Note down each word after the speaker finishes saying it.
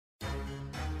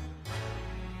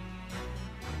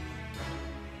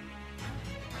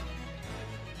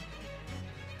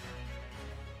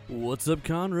What's up,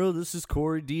 Conroe? This is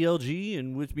Corey DLG,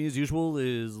 and with me as usual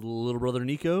is little brother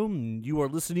Nico. You are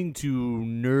listening to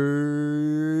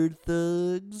Nerd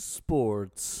Thugs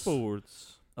Sports.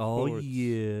 Sports. Oh, Sports.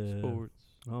 yeah. Sports.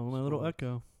 Oh, my little Sports.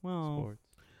 echo. Well, Sports.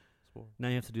 Sports. now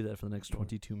you have to do that for the next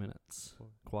Sports. 22 minutes.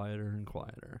 Sports. Quieter and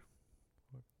quieter.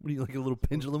 What are you, like a little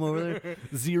pendulum over there?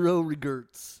 Zero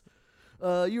regrets.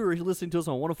 You were listening to us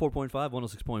on 104.5,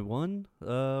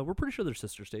 106.1. We're pretty sure they're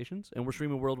sister stations, and we're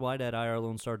streaming worldwide at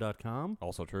irlonestar.com.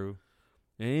 Also true.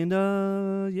 And,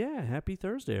 yeah, happy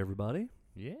Thursday, everybody.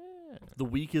 Yeah. The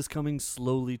week is coming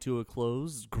slowly to a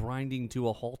close, grinding to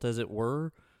a halt, as it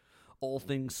were. All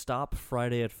things stop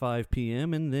Friday at 5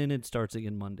 p.m., and then it starts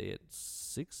again Monday at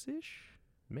 6-ish?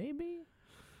 Maybe.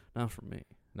 Not for me.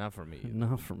 Not for me.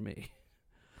 Not for me.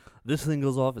 This thing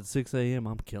goes off at 6 a.m.,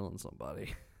 I'm killing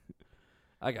somebody.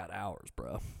 I got hours,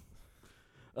 bro.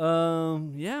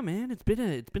 Yeah, man, it's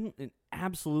been an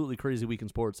absolutely crazy week in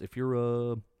sports. If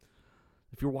you're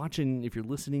watching, if you're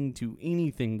listening to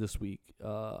anything this week,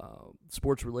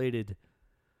 sports related,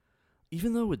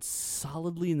 even though it's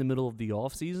solidly in the middle of the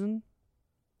off season,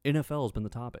 NFL has been the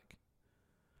topic.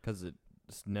 Because it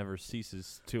just never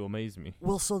ceases to amaze me.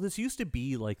 Well, so this used to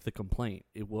be like the complaint,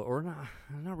 or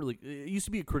not really. It used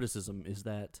to be a criticism, is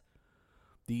that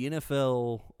the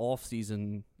NFL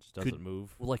offseason Just doesn't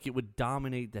move. like it would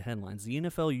dominate the headlines. The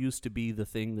NFL used to be the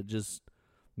thing that just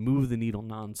moved the needle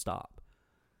nonstop.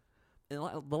 And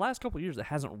the last couple of years, it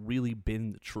hasn't really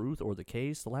been the truth or the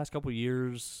case. The last couple of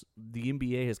years, the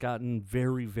NBA has gotten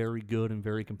very, very good and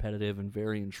very competitive and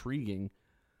very intriguing.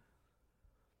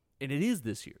 And it is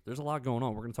this year. There's a lot going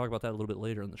on. We're going to talk about that a little bit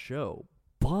later in the show.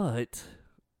 But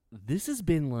this has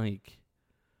been like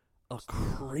a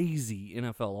crazy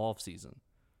NFL offseason.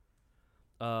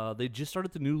 They just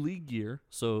started the new league year,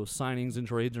 so signings and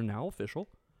trades are now official.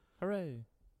 Hooray.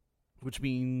 Which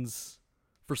means,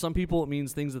 for some people, it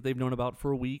means things that they've known about for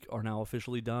a week are now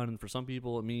officially done, and for some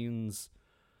people, it means,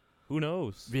 Who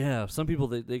knows? yeah, some people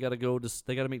they got to go,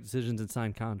 they got to make decisions and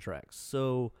sign contracts.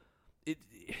 So,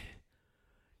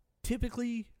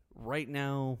 typically right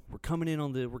now we're coming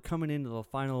into the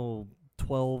final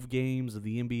 12 games of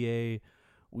the NBA.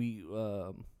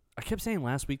 I kept saying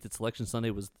last week that Selection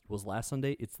Sunday was last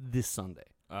Sunday. It's this Sunday.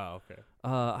 Oh,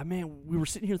 okay. We were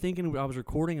sitting here thinking, I was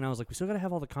recording, and I was like, we still got to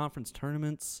have all the conference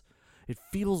tournaments. It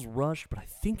feels rushed, but I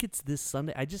think it's this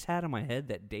Sunday. I just had in my head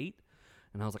that date,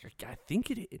 and I was like, I think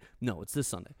it is. No, it's this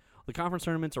Sunday. The conference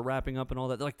tournaments are wrapping up and all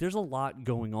that. Like, there's a lot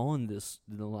going on this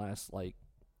little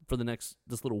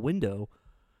window,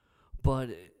 but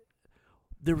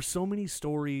there were so many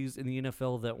stories in the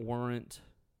NFL that weren't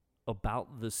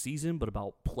about the season, but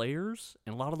about players,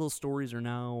 and a lot of those stories are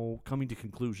now coming to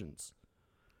conclusions.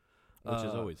 Which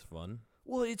is always fun.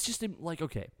 Well, it's just like,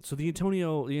 okay, so the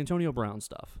Antonio Brown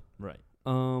stuff. Right.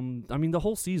 I mean, the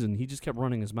whole season, he just kept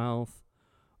running his mouth.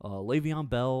 Le'Veon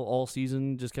Bell all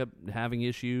season just kept having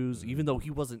issues, even though he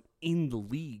wasn't in the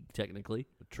league, technically.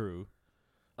 True.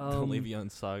 The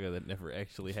Le'Veon saga that never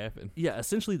actually happened. Yeah,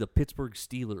 essentially the Pittsburgh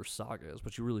Steelers saga is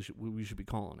what we should be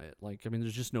calling it. Like, I mean,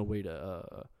 there's just no way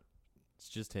to... It's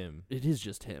just him. It is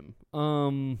just him.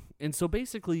 And so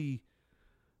basically,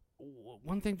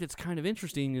 one thing that's kind of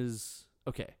interesting is,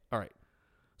 okay, all right.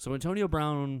 So Antonio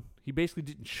Brown, he basically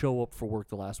didn't show up for work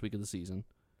the last week of the season.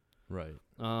 Right.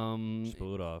 Just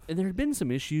blew it off. And there had been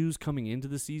some issues coming into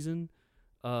the season.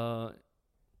 And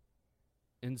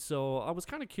so I was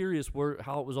kind of curious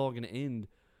how it was all going to end.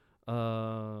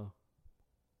 How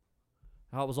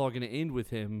it was all going to end with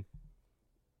him.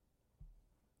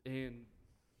 And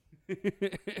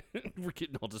we're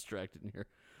getting all distracted in here.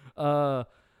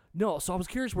 No, so I was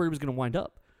curious where he was going to wind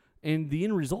up. And the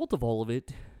end result of all of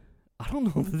it, I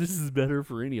don't know that this is better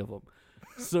for any of them.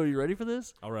 So you ready for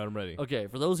this? All right, I'm ready. Okay,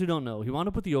 for those who don't know, he wound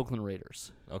up with the Oakland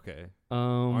Raiders. Okay.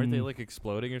 Aren't they like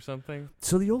exploding or something?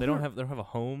 So the Oakland, They don't have a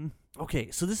home.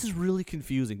 Okay, so this is really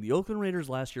confusing. The Oakland Raiders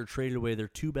last year traded away their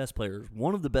two best players,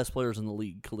 one of the best players in the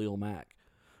league, Khalil Mack,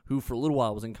 who for a little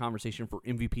while was in conversation for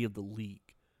MVP of the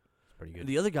league. Pretty good.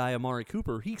 The other guy, Amari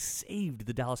Cooper, he saved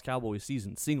the Dallas Cowboys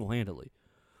season single-handedly.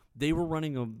 They were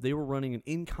running an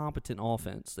incompetent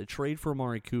offense. They trade for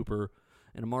Amari Cooper,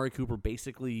 and Amari Cooper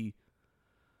basically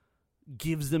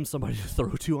gives them somebody to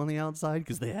throw to on the outside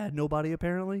because they had nobody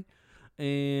apparently.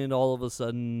 And all of a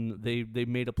sudden, they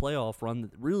made a playoff run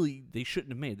that really they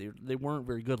shouldn't have made. They weren't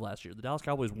very good last year. The Dallas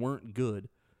Cowboys weren't good,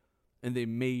 and they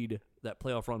made that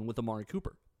playoff run with Amari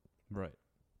Cooper. Right.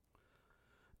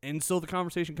 And so the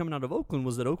conversation coming out of Oakland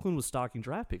was that Oakland was stocking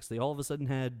draft picks. They all of a sudden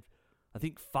had, I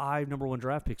think, 5 number 1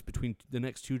 draft picks between the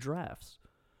next 2 drafts.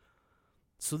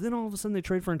 So then all of a sudden they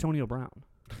trade for Antonio Brown.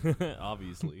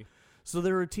 Obviously. So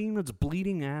they're a team that's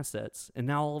bleeding assets, and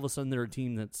now all of a sudden they're a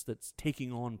team that's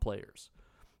taking on players.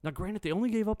 Now, granted, they only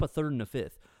gave up a third and a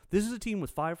fifth. This is a team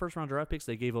with 5 first-round draft picks.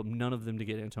 They gave up none of them to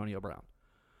get Antonio Brown.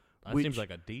 That seems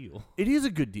like a deal. It is a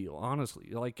good deal,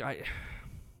 honestly.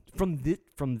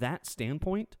 From that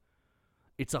standpoint,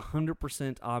 it's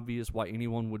 100% obvious why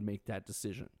anyone would make that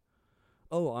decision.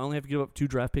 Oh, I only have to give up 2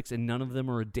 draft picks, and none of them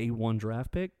are a day 1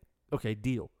 draft pick? Okay,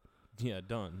 deal. Yeah,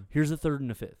 done. Here's a third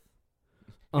and a fifth.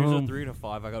 Here's a 3 to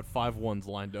 5. I got 5 1s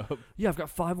lined up. Yeah, I've got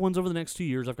 5 1s over the next 2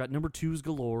 years. I've got number 2s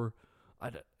galore.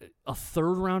 A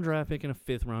 3rd-round draft pick and a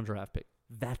 5th-round draft pick.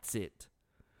 That's it.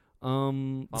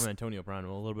 I'm Antonio Brown.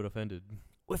 I'm a little bit offended.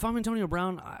 If I'm Antonio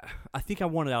Brown, I think I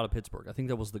want it out of Pittsburgh. I think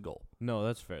that was the goal. No,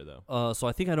 that's fair, though. So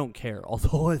I think I don't care.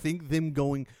 Although I think them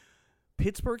going...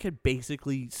 Pittsburgh had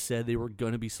basically said they were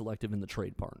going to be selective in the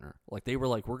trade partner. Like, they were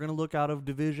like, we're going to look out of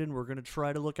division. We're going to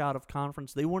try to look out of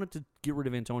conference. They wanted to get rid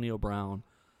of Antonio Brown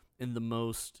in the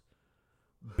most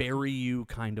bury you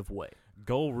kind of way.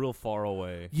 Go real far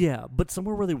away. Yeah, but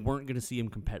somewhere where they weren't going to see him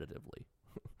competitively.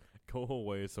 Go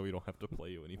away so we don't have to play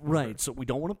you anymore. Right, so we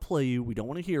don't want to play you. We don't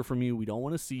want to hear from you. We don't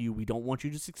want to see you. We don't want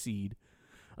you to succeed.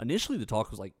 Initially, the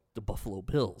talk was like the Buffalo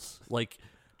Bills. Like,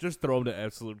 just throw them to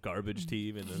absolute garbage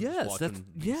team and then just watch them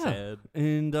be sad.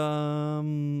 And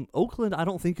Oakland, I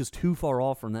don't think, is too far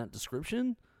off from that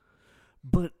description.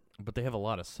 But they have a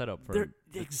lot of setup for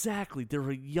exactly. They're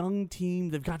a young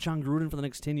team. They've got John Gruden for the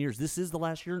next 10 years. This is the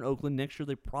last year in Oakland. Next year,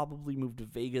 they probably move to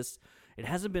Vegas. It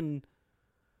hasn't been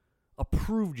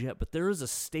approved yet, but there is a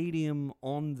stadium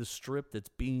on the Strip that's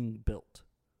being built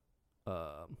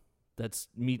that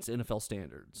meets NFL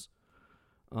standards.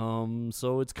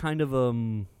 So it's kind of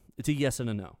it's a yes and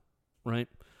a no, right?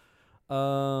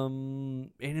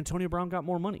 And Antonio Brown got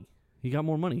more money. He got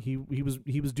more money. He was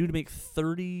due to make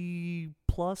 30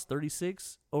 plus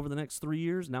 36 over the next 3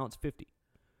 years. Now it's 50.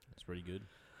 That's pretty good.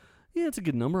 Yeah, it's a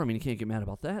good number. I mean, you can't get mad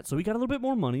about that. So he got a little bit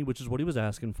more money, which is what he was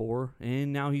asking for,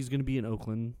 and now he's going to be in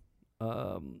Oakland.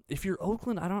 If you're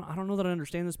Oakland, I don't know that I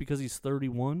understand this because he's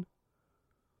 31.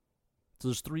 So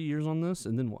there's 3 years on this,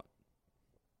 and then what?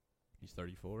 He's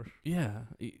 34. Yeah,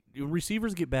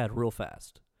 receivers get bad real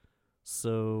fast.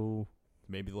 So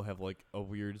maybe they'll have like a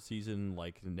weird season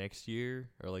like next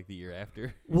year or like the year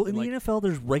after. Well, in the NFL,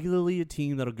 there's regularly a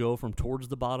team that'll go from towards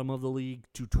the bottom of the league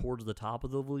to towards the top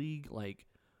of the league. Like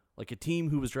a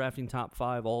team who was drafting top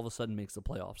 5 all of a sudden makes the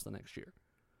playoffs the next year.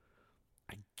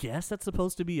 I guess that's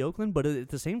supposed to be Oakland, but at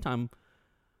the same time,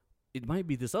 it might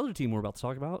be this other team we're about to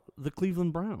talk about, the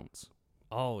Cleveland Browns.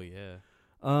 Oh, yeah.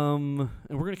 And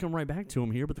we're going to come right back to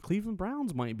them here, but the Cleveland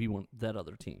Browns might be that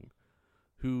other team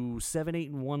who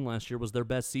 7-8-1 last year was their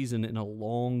best season in a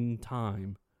long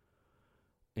time.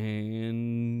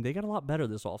 And they got a lot better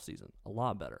this offseason. A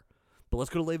lot better. But let's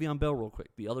go to Le'Veon Bell real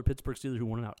quick, the other Pittsburgh Steeler who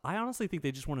wanted out. I honestly think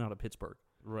they just wanted out of Pittsburgh.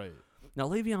 Right. Now,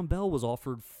 Le'Veon Bell was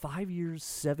offered 5 years,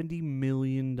 $70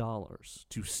 million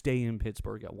to stay in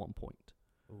Pittsburgh at one point.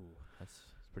 Ooh, that's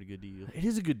a pretty good deal. It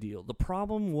is a good deal. The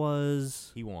problem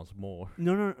was... he wants more.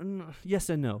 No. Yes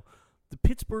and no.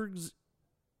 Pittsburgh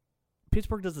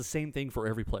does the same thing for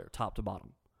every player, top to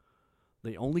bottom.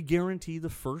 They only guarantee the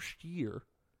first year,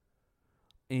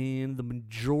 and the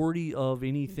majority of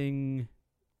anything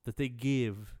that they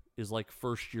give is like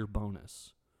first-year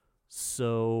bonus.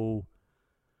 So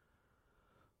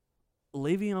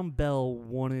Le'Veon Bell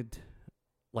wanted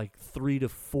like 3 to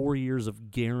 4 years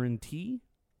of guarantee,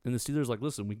 and the Steelers like,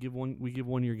 listen, we give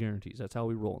 1 year guarantees. That's how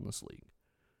we roll in this league.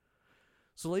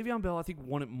 So Le'Veon Bell, I think,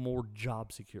 wanted more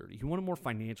job security. He wanted more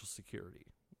financial security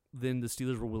than the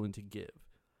Steelers were willing to give.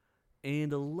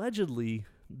 And allegedly,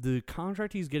 the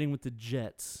contract he's getting with the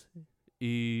Jets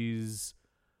is...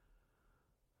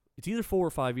 it's either 4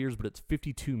 or 5 years, but it's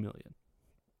 $52 million.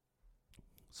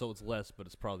 So it's less, but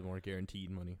it's probably more guaranteed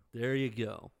money. There you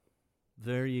go.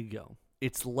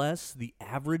 It's less. The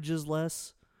average is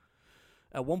less.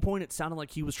 At one point, it sounded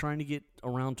like he was trying to get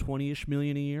around $20-ish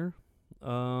million a year.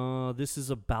 This is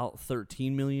about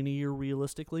 $13 million a year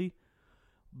realistically.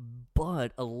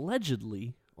 But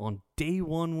allegedly, on day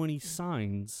one when he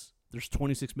signs, there's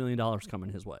 $26 million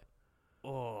coming his way.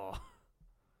 Oh.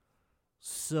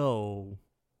 So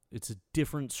it's a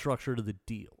different structure to the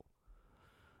deal.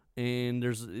 And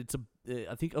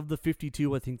I think of the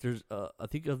 52,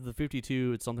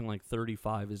 it's something like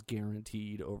 35 is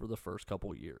guaranteed over the first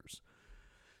couple years.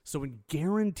 So in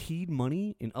guaranteed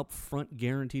money, in upfront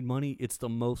guaranteed money, it's the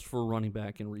most for a running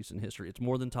back in recent history. It's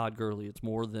more than Todd Gurley. It's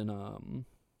more than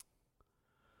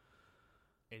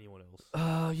anyone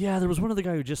else. Yeah, there was one other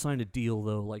guy who just signed a deal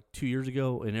though, like 2 years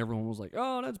ago, and everyone was like,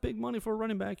 "Oh, that's big money for a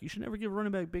running back. You should never give a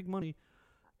running back big money."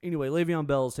 Anyway, Le'Veon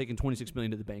Bell is taking $26 million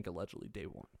to the bank allegedly day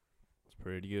one.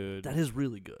 Pretty good. That is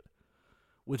really good.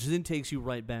 Which then takes you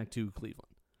right back to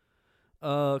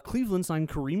Cleveland. Cleveland signed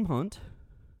Kareem Hunt,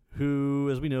 who,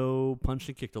 as we know, punched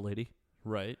and kicked a lady.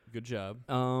 Right. Good job.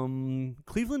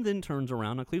 Cleveland then turns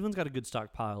around. Now, Cleveland's got a good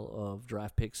stockpile of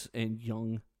draft picks and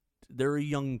young. They're a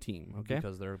young team, okay?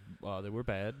 Because they were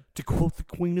bad. To quote the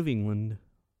Queen of England,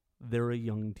 they're a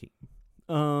young team.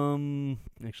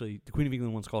 Actually, the Queen of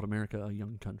England once called America a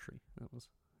young country. It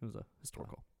was a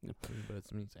historical. Yeah. But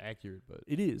it's accurate. But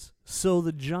It is. So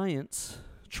the Giants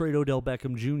trade Odell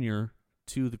Beckham Jr.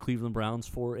 to the Cleveland Browns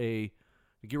for get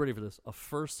ready for this, a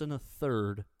first and a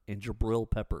third and Jabril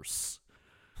Peppers.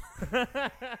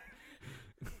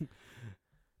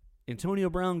 Antonio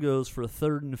Brown goes for a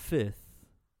third and a fifth.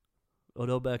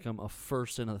 Odell Beckham a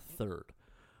first and a third.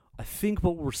 I think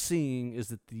what we're seeing is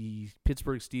that the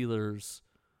Pittsburgh Steelers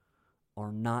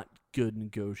are not good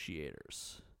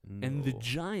negotiators. no. And the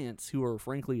Giants, who are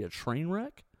frankly a train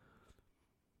wreck,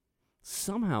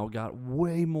 somehow got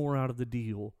way more out of the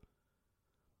deal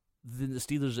than the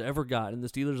Steelers ever got. And the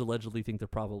Steelers allegedly think they're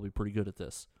probably pretty good at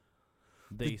this.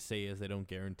 They say as they don't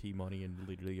guarantee money and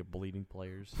literally get bleeding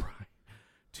players. Right.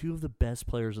 Two of the best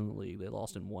players in the league they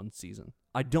lost in one season.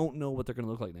 I don't know what they're going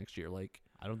to look like next year.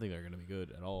 I don't think they're going to be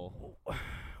good at all.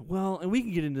 Well, and we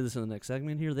can get into this in the next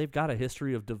segment here. They've got a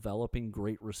history of developing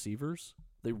great receivers.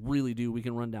 They really do. We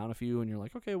can run down a few, and you're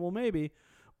like, okay, well, maybe.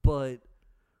 But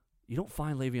you don't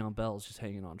find Le'Veon Bells just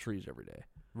hanging on trees every day.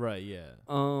 Right, yeah.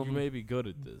 You may be good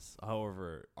at this.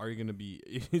 However, are you going to be...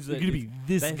 You're going to be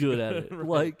this good at it.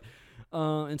 Right.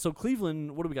 And so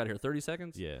Cleveland, what do we got here, 30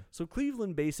 seconds? Yeah. So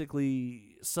Cleveland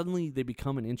basically, suddenly they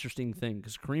become an interesting thing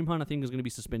because Kareem Hunt, I think, is going to be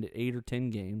suspended 8 or 10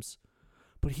 games.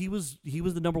 But he was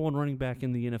the number one running back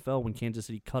in the NFL when Kansas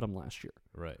City cut him last year.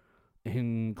 Right.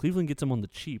 And Cleveland gets him on the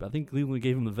cheap. I think Cleveland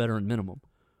gave him the veteran minimum,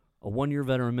 a 1-year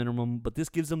veteran minimum. But this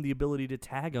gives them the ability to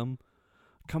tag him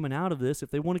coming out of this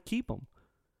if they want to keep him.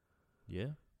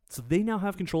 Yeah. So they now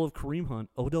have control of Kareem Hunt,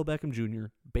 Odell Beckham Jr.,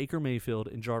 Baker Mayfield,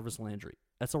 and Jarvis Landry.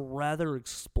 That's a rather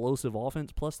explosive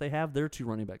offense. Plus, they have their 2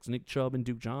 running backs, Nick Chubb and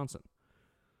Duke Johnson.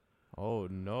 Oh,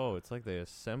 no. It's like they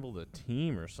assembled a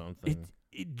team or something.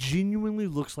 It genuinely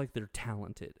looks like they're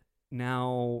talented.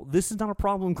 Now, this is not a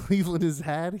problem Cleveland has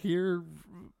had here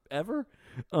ever.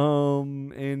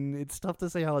 And it's tough to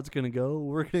say how it's going to go.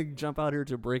 We're going to jump out here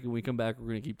to a break, and when we come back, we're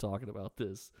going to keep talking about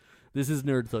this. This is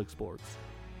Nerd Thug Sports.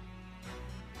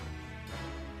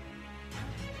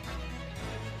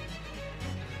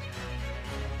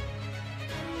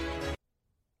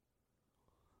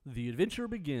 The adventure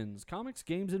begins. Comics,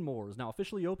 Games, and More is now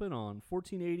officially open on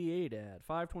 1488 at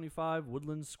 525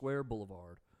 Woodlands Square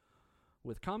Boulevard.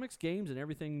 With comics, games, and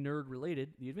everything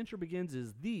nerd-related, The Adventure Begins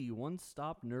is the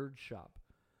one-stop nerd shop.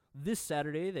 This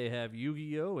Saturday, they have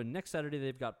Yu-Gi-Oh!, and next Saturday,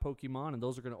 they've got Pokemon, and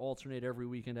those are going to alternate every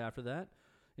weekend after that.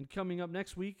 And coming up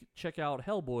next week, check out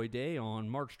Hellboy Day on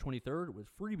March 23rd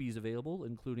with freebies available,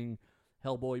 including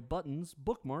Hellboy buttons,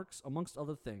 bookmarks, amongst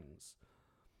other things.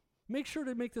 Make sure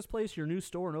to make this place your new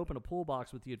store and open a pull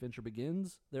box with The Adventure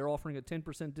Begins. They're offering a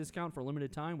 10% discount for a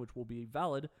limited time, which will be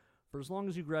valid for as long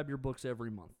as you grab your books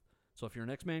every month. So if you're an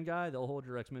X-Men guy, they'll hold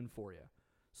your X-Men for you.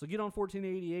 So get on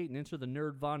 1488 and enter the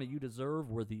Nerdvana you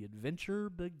deserve where the adventure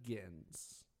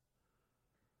begins.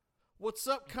 What's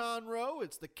up, Conroe?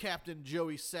 It's the Captain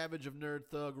Joey Savage of Nerd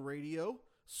Thug Radio.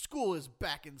 School is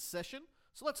back in session,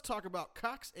 so let's talk about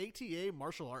Cox ATA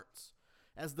Martial Arts.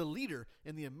 As the leader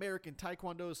in the American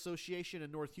Taekwondo Association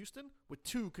in North Houston, with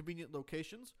 2 convenient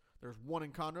locations, there's one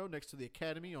in Conroe next to the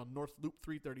Academy on North Loop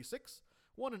 336,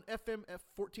 one in FMF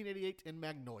 1488 in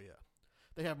Magnolia.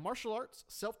 They have martial arts,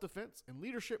 self-defense, and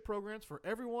leadership programs for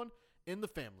everyone in the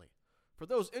family. For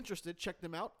those interested, check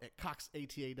them out at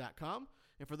coxata.com.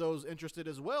 And for those interested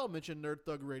as well, mention Nerd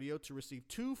Thug Radio to receive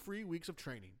 2 free weeks of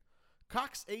training.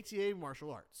 Cox ATA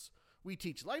Martial Arts. We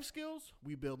teach life skills,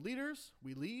 we build leaders,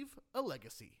 we leave a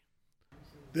legacy.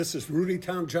 This is Rudy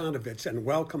Tomjanovich, and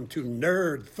welcome to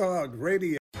Nerd Thug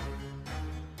Radio.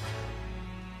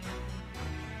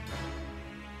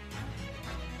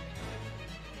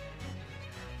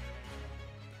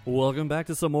 Welcome back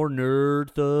to some more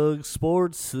Nerd Thug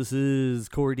Sports. This is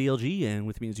Corey DLG, and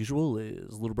with me as usual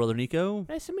is little brother Nico.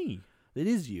 That's me. It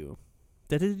is you.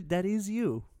 That is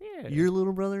you. Yeah. Your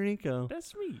little brother Nico.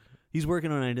 That's me. He's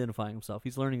working on identifying himself.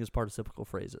 He's learning his participical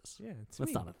phrases. Yeah, it's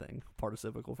That's me. not a thing.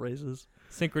 Participical phrases.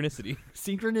 Synchronicity.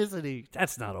 Synchronicity.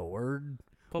 That's not a word.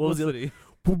 What was it?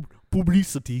 Publicity.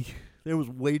 Publicity. There was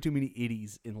way too many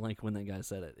idiots in like when that guy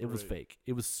said it. It was Right. fake.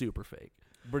 It was super fake.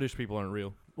 British people aren't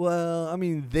real. Well, I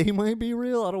mean, they might be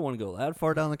real. I don't want to go that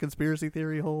far down the conspiracy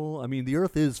theory hole. I mean, the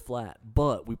Earth is flat,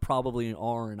 but we probably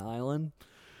are an island.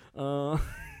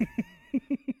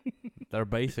 They're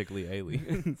basically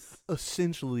aliens.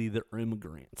 Essentially, they're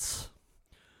immigrants.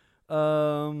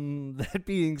 That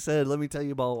being said, let me tell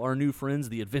you about our new friends,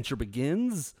 The Adventure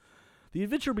Begins. The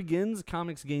Adventure Begins,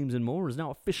 comics, games, and more, is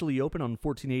now officially open on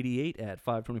 1488 at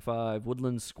 525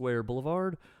 Woodland Square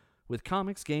Boulevard. With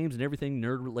comics, games, and everything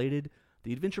nerd-related,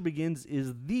 The Adventure Begins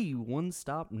is the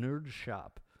one-stop nerd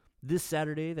shop. This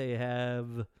Saturday,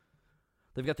 they've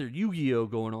got their Yu-Gi-Oh!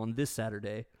 Going on this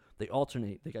Saturday. They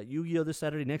alternate. They got Yu-Gi-Oh! This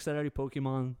Saturday, next Saturday,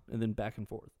 Pokemon, and then back and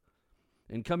forth.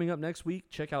 And coming up next week,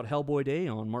 check out Hellboy Day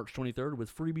on March 23rd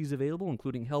with freebies available,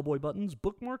 including Hellboy buttons,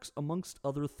 bookmarks, amongst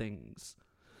other things.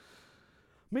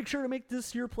 Make sure to make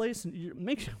this your place.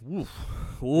 Make sure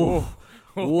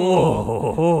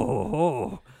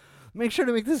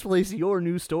to make this place your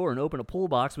new store and open a pull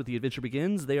box with The Adventure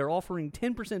Begins. They are offering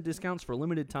 10% discounts for a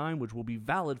limited time, which will be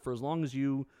valid for as long as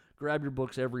you grab your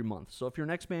books every month. So if you're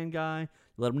an X-Men guy,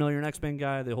 let them know you're an X-Men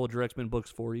guy. They hold your X-Men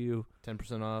books for you.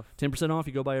 10% off. 10% off.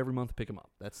 You go by every month and pick them up.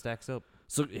 That stacks up.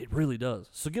 So it really does.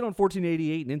 So get on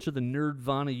 1488 and enter the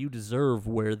Nerdvana you deserve,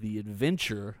 where the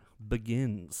adventure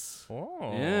begins.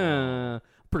 Oh. Yeah. I'm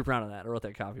pretty proud of that. I wrote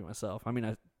that copy myself. I mean,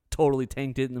 I totally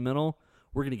tanked it in the middle.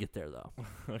 We're going to get there, though.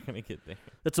 We're going to get there.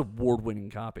 That's an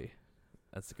award-winning copy.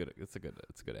 That's a good ad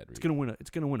read. It's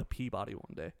gonna win a Peabody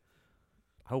one day.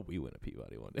 I hope we win a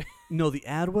Peabody one day. No, the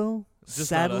ad will. Just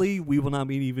Sadly, we will not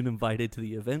be even invited to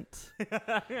the event.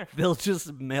 They'll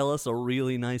just mail us a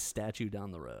really nice statue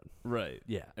down the road. Right.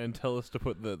 Yeah. And tell us to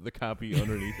put the copy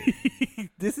underneath it.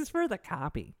 This is for the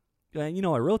copy. I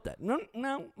wrote that. No,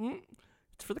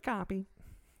 it's for the copy.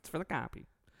 It's for the copy.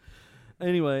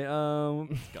 Anyway,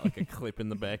 It's got like a clip in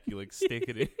the back. You like stick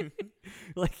it in.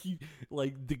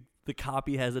 the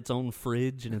copy has its own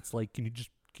fridge, and it's like, can you just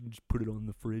put it on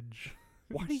the fridge?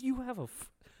 Why do you have you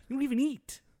don't even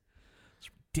eat? It's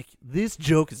ridiculous. This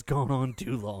joke has gone on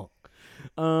too long.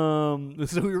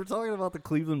 So we were talking about the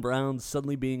Cleveland Browns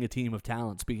suddenly being a team of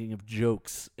talent. Speaking of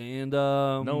jokes, and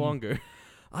No longer.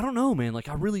 I don't know, man. Like,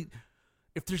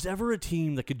 if there's ever a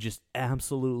team that could just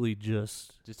absolutely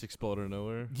just explode out of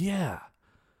nowhere. Yeah.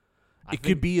 I It could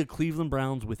think- be a Cleveland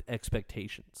Browns with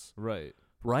expectations. Right.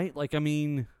 Right? Like, I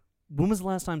mean, when was the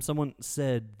last time someone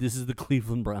said this is the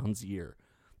Cleveland Browns year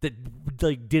that,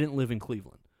 like, didn't live in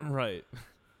Cleveland? Right.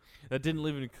 That didn't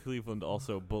live in Cleveland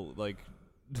also, but like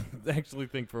actually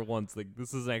think for once like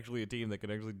this is actually a team that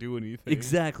can actually do anything.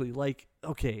 Exactly. Like,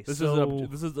 okay, This so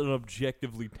is an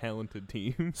objectively talented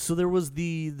team. so there was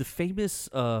the famous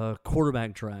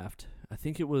quarterback draft. I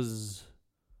think it was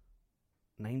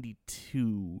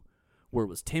 92, where it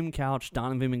was Tim Couch,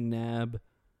 Donovan McNabb,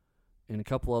 and a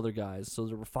couple other guys. So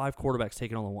there were 5 quarterbacks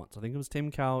taken all at once. I think it was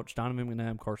Tim Couch, Donovan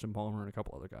McNabb, Carson Palmer, and a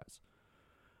couple other guys.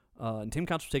 And Tim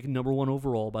Couch was taken number 1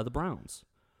 overall by the Browns.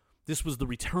 This was the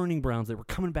returning Browns. They were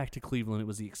coming back to Cleveland. It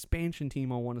was the expansion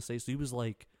team, I want to say. So he was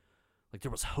like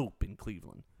there was hope in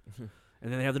Cleveland. And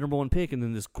then they have the number 1 pick, and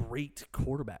then this great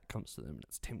quarterback comes to them, and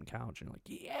it's Tim Couch. And you're like,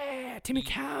 yeah, Timmy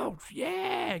Couch.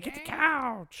 Yeah, get the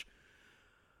couch.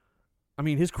 I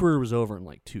mean, his career was over in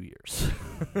like 2 years.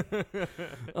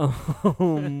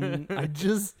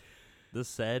 The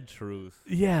sad truth.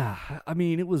 Yeah, I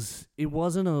mean, it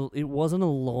wasn't a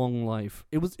long life.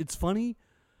 It's funny.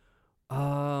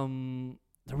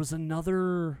 There was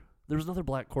another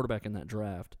black quarterback in that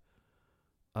draft.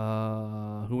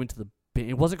 Who went to the?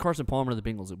 It wasn't Carson Palmer to the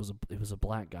Bengals. It was a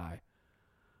black guy.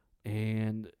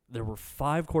 And there were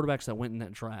 5 quarterbacks that went in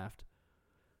that draft.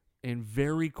 And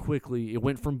very quickly, it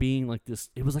went from being like this.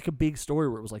 It was like a big story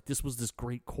where it was like this was this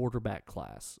great quarterback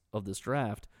class of this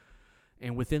draft.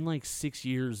 And within like 6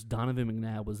 years, Donovan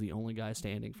McNabb was the only guy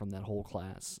standing from that whole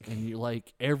class. And you're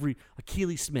like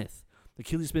Akili Smith.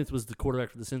 Akili Smith was the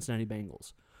quarterback for the Cincinnati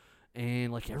Bengals.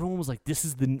 And like everyone was like, this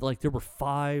is there were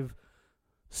 5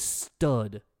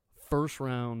 stud first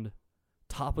round,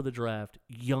 top of the draft,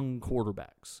 young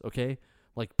quarterbacks. Okay?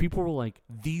 Like people were like,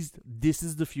 this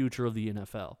is the future of the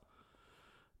NFL.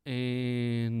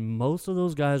 And most of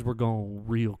those guys were gone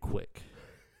real quick.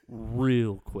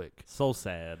 Real quick. So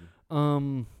sad.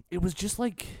 It was just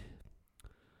like,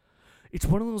 it's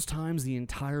one of those times the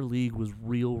entire league was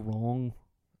real wrong,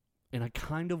 and I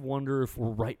kind of wonder if we're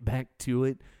right back to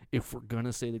it if we're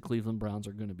gonna say the Cleveland Browns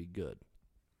are gonna be good.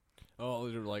 Oh,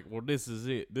 they're like, well, this is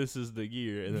it. This is the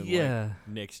year, and then like,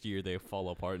 next year they fall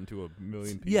apart into a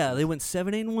million pieces. Yeah, they went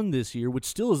 7-8-1 this year, which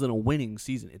still isn't a winning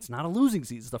season. It's not a losing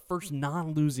season. It's the first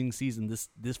non-losing season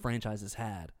this franchise has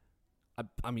had.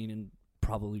 I mean, in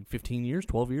probably 15 years,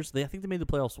 12 years. I think they made the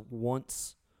playoffs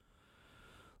once,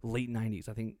 late 90s.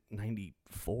 I think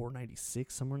 94,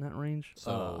 96, somewhere in that range.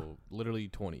 So literally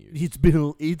 20 years.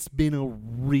 It's been a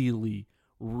really,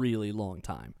 really long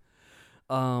time.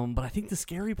 But I think the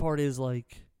scary part is,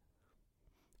 like,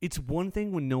 it's one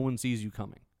thing when no one sees you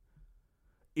coming.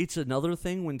 It's another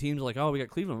thing when teams are like, oh, we got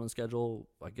Cleveland on the schedule.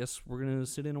 I guess we're going to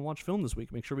sit in and watch film this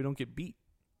week, make sure we don't get beat.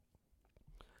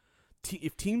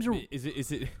 If teams are...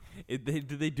 Did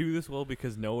they do this well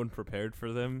because no one prepared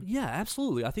for them? Yeah,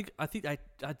 absolutely. I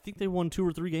think they won 2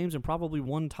 or 3 games and probably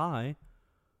one tie.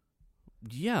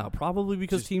 Yeah, probably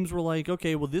because teams were like,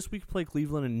 okay, well, this week we play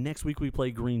Cleveland and next week we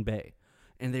play Green Bay.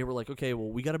 And they were like, okay, well,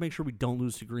 we got to make sure we don't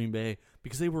lose to Green Bay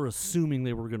because they were assuming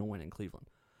they were going to win in Cleveland.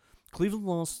 Cleveland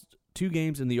lost 2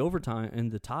 games in the overtime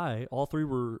and the tie. All 3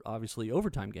 were obviously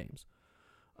overtime games.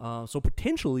 So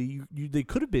potentially they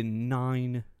could have been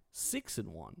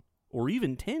 9-6-1 or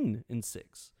even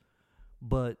 10-6.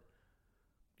 But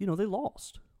they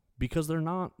lost because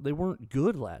they weren't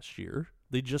good last year.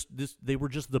 They were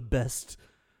just the best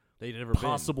They'd ever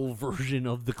possible version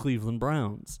of the Cleveland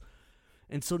Browns.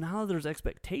 And so now there's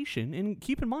expectation, and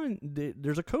keep in mind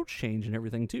there's a coach change and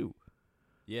everything too.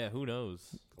 Yeah, who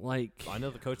knows? Like, I know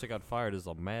the coach that got fired is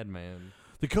a madman.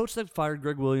 The coach that fired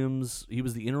Greg Williams, he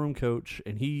was the interim coach,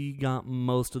 and he got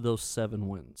most of those 7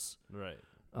 wins. Right.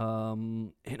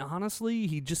 And honestly,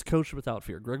 he just coached without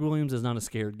fear. Greg Williams is not a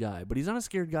scared guy, but he's not a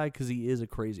scared guy because he is a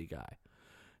crazy guy.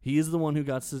 He is the one who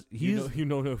got... You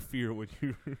know no fear when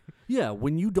you... Yeah,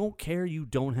 when you don't care, you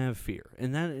don't have fear.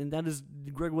 And that is...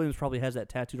 Greg Williams probably has that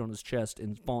tattooed on his chest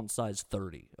in font size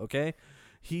 30, okay?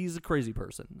 He's a crazy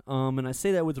person. And I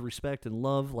say that with respect and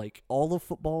love. Like, all of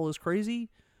football is crazy.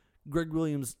 Greg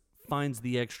Williams finds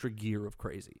the extra gear of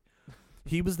crazy.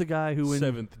 He was the guy who...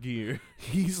 7th gear.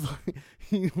 He's like,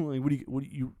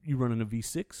 what you running a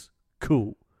V6?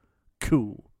 Cool.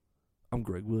 I'm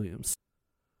Greg Williams.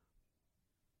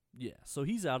 Yeah, so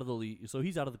he's out of the league. So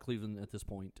he's out of the Cleveland at this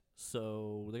point.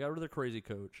 So they got rid of their crazy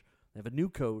coach. They have a new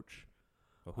coach.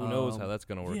 Well, who knows how that's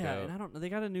going to work out? Yeah, and I don't know. They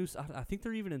got a new... I think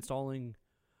they're even installing...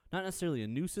 Not necessarily a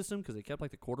new system because they kept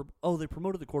like the quarter... Oh, they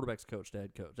promoted the quarterback's coach to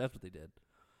head coach. That's what they did.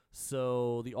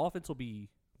 So the offense will be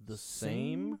the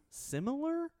same?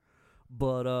 Similar?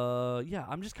 But, yeah,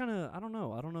 I'm just kind of... I don't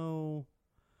know.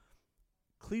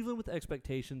 Cleveland with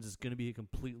expectations is going to be a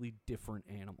completely different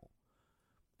animal.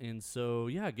 And so,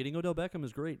 yeah, getting Odell Beckham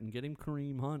is great, and getting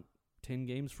Kareem Hunt 10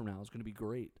 games from now is going to be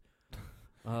great.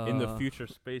 In the future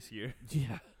space year.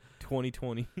 Yeah.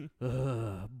 2020.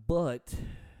 But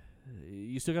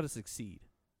you still got to succeed.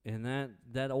 And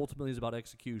that ultimately is about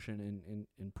execution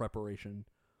and preparation.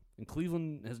 And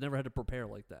Cleveland has never had to prepare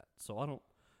like that. So I don't...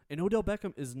 And Odell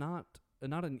Beckham is not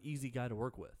an easy guy to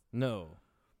work with. No.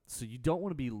 So you don't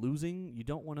want to be losing. You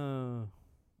don't want to...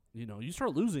 you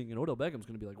start losing, and Odell Beckham's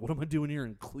going to be like, what am I doing here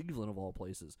in Cleveland of all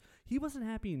places? He wasn't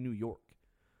happy in New York,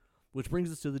 which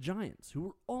brings us to the Giants, who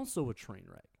were also a train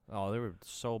wreck. Oh, they were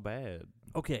so bad.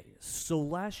 Okay, so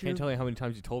last year... Can't tell you how many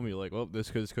times you told me, like, well,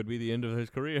 this could be the end of his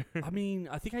career. I mean,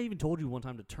 I think I even told you one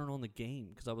time to turn on the game,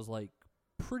 because I was like,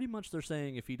 pretty much they're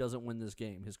saying if he doesn't win this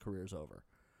game, his career's over.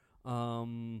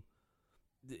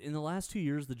 In the last 2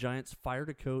 years, the Giants fired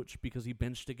a coach because he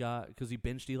benched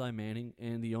Eli Manning,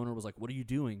 and the owner was like, what are you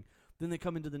doing? Then they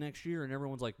come into the next year, and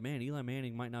everyone's like, man, Eli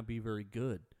Manning might not be very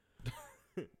good.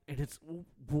 And it's,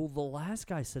 well, the last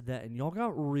guy said that, and y'all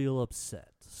got real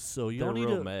upset. So y'all need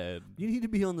to... mad. You need to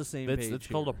be on the same page. It's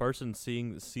called a person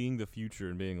seeing the future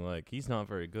and being like, he's not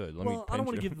very good. I don't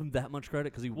want to give him that much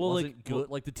credit because he wasn't good.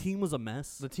 Like, the team was a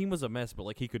mess. The team was a mess, but,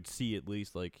 like, he could see at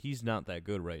least, like, he's not that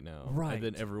good right now. Right. And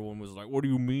then everyone was like, what do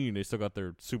you mean? They still got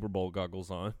their Super Bowl goggles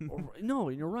on. No,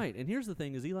 you're right. And here's the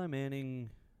thing is Eli Manning...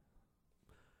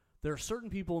 There are certain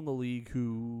people in the league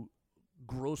who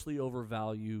grossly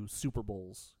overvalue Super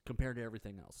Bowls compared to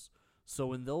everything else.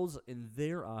 So in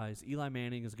their eyes, Eli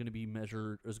Manning is going to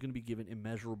be given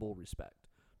immeasurable respect.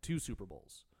 2 Super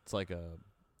Bowls. It's like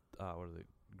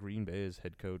Green Bay's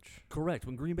head coach. Correct.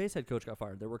 When Green Bay's head coach got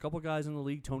fired, there were a couple guys in the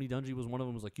league. Tony Dungy was one of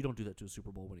them. Was like, you don't do that to a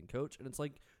Super Bowl winning coach. And it's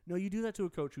like, no, you do that to a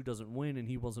coach who doesn't win, and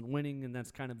he wasn't winning, and that's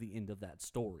kind of the end of that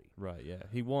story. Right, yeah.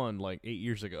 He won like 8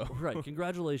 years ago. Right.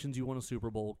 Congratulations, you won a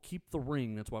Super Bowl. Keep the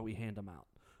ring. That's why we hand them out.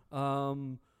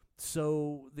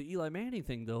 So the Eli Manning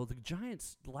thing, though, the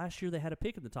Giants, last year they had a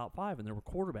pick in the top 5, and there were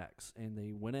quarterbacks, and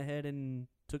they went ahead and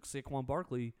took Saquon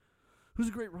Barkley, who's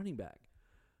a great running back.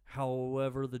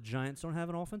 However, the Giants don't have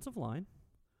an offensive line.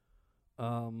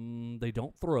 They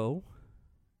don't throw,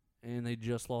 and they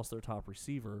just lost their top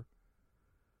receiver.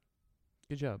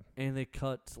 Good job. And they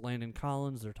cut Landon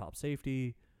Collins, their top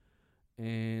safety,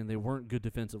 and they weren't good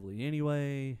defensively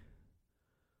anyway.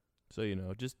 So,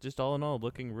 just all in all,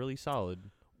 looking really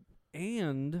solid.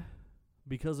 And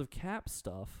because of cap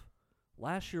stuff,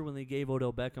 last year when they gave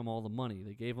Odell Beckham all the money,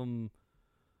 they gave him,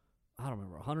 I don't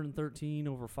remember, 113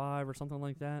 over 5 or something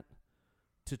like that.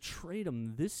 To trade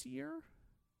him this year,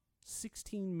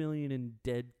 $16 million in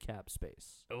dead cap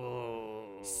space.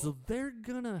 Oh. So they're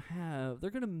gonna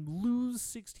lose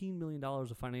 $16 million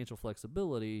of financial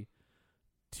flexibility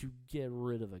to get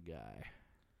rid of a guy.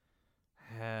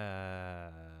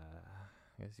 I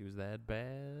guess he was that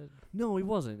bad. No, he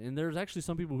wasn't. And there's actually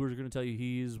some people who are going to tell you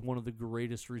he is one of the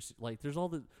greatest. There's all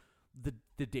the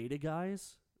data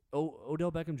guys.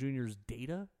 Odell Beckham Jr.'s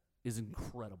data is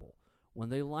incredible. When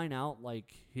they line out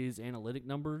like his analytic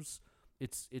numbers,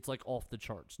 it's like off the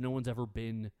charts. No one's ever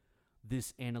been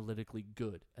this analytically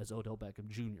good as Odell Beckham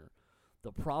Jr.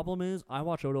 The problem is, I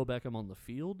watch Odell Beckham on the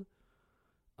field,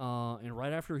 and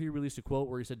right after he released a quote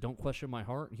where he said, "Don't question my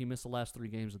heart," he missed the last 3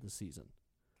 games of the season.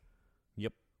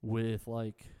 Yep. With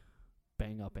like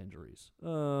bang-up injuries.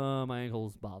 My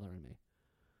ankle's bothering me.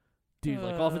 Dude,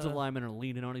 like offensive linemen are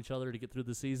leaning on each other to get through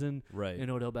the season. Right.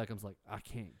 And Odell Beckham's like, I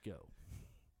can't go.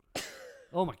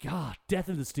 Oh my God, death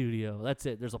in the studio. That's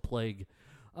it. There's a plague.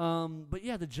 But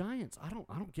yeah, the Giants, I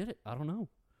don't get it. I don't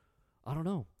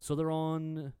know. So they're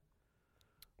on.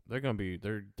 They're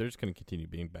just gonna continue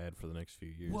being bad for the next few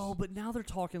years. Well, but now they're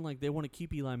talking like they want to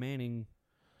keep Eli Manning.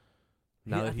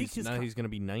 Now that he's going to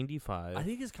be 95. I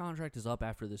think his contract is up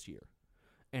after this year.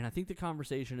 And I think the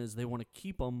conversation is they want to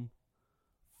keep him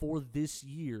for this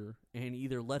year and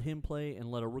either let him play and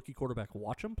let a rookie quarterback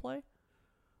watch him play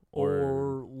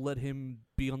or let him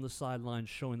be on the sidelines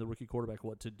showing the rookie quarterback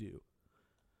what to do.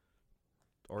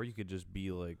 Or you could just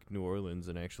be like New Orleans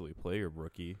and actually play your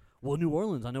rookie. Well, New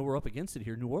Orleans, I know we're up against it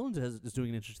here. New Orleans is doing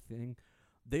an interesting thing.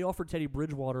 They offered Teddy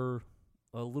Bridgewater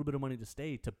a little bit of money to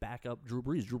stay to back up Drew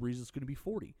Brees. Drew Brees is going to be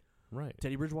 40. Right.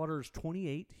 Teddy Bridgewater is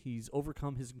 28. He's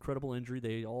overcome his incredible injury.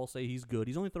 They all say he's good.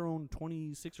 He's only thrown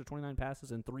 26 or 29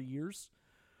 passes in 3 years.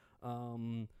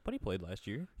 But he played last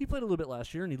year. He played a little bit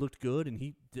last year, and he looked good.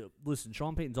 And listen,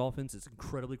 Sean Payton's offense is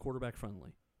incredibly quarterback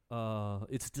friendly.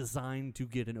 It's designed to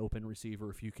get an open receiver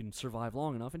if you can survive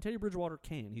long enough, and Teddy Bridgewater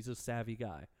can. He's a savvy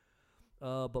guy.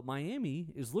 But Miami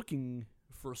is looking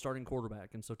for a starting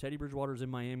quarterback, and so Teddy Bridgewater's in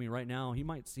Miami right now. He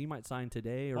might sign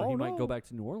today, or might go back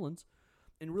to New Orleans.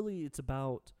 And really, it's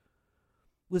about,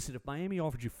 listen, if Miami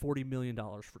offered you $40 million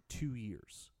for 2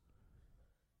 years,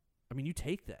 I mean, you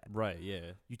take that. Right,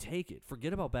 yeah. You take it.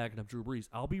 Forget about backing up Drew Brees.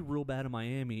 I'll be real bad in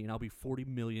Miami, and I'll be $40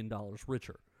 million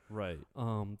richer. Right.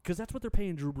 Because that's what they're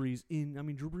paying Drew Brees in. I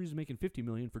mean, Drew Brees is making $50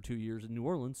 million for 2 years in New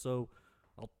Orleans, so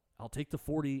I'll take the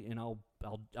 40, and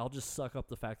I'll just suck up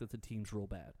the fact that the team's real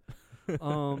bad.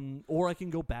 Or I can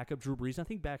go back up Drew Brees. I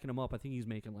think backing him up, I think he's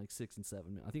making like $6 and $7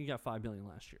 million. I think he got $5 million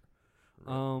last year.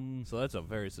 Right. So that's a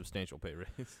very substantial pay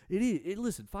raise. It is.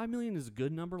 Listen, $5 million is a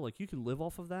good number. Like, you can live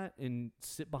off of that and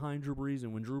sit behind Drew Brees,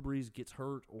 and when Drew Brees gets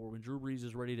hurt or when Drew Brees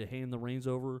is ready to hand the reins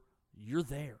over, you're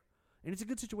there. And it's a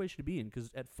good situation to be in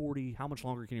because at 40, how much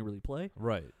longer can he really play?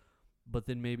 Right. But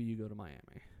then maybe you go to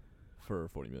Miami. For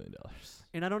 $40 million.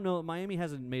 And I don't know. Miami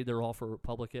hasn't made their offer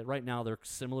public yet. Right now, they're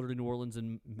similar to New Orleans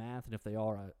in math, and if they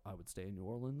are, I would stay in New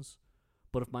Orleans.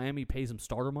 But if Miami pays them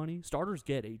starter money, starters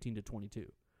get 18 to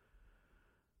 22.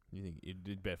 You think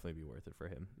it'd definitely be worth it for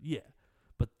him? Yeah.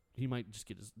 But he might just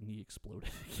get his knee exploded.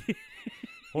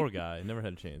 Poor guy. Never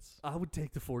had a chance. I would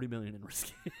take the $40 million and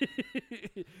risk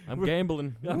it. I'm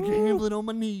gambling. I'm gambling on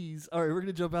my knees. All right, we're going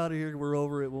to jump out of here. We're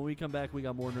over it. When we come back, we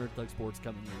got more Nerd Thug Sports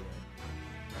coming your way.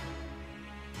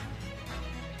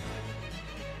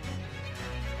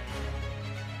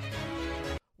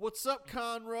 What's up,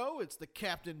 Conroe? It's the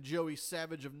Captain Joey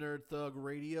Savage of Nerd Thug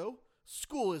Radio.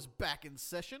 School is back in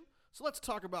session, so let's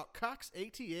talk about Cox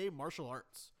ATA Martial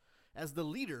Arts. As the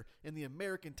leader in the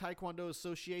American Taekwondo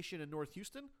Association in North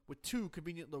Houston, with 2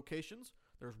 convenient locations,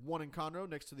 there's one in Conroe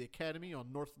next to the Academy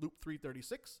on North Loop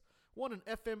 336, one in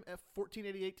FMF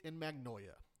 1488 in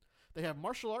Magnolia. They have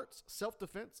martial arts,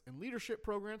 self-defense, and leadership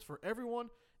programs for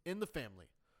everyone in the family.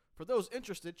 For those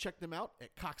interested, check them out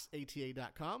at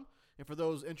coxata.com. And for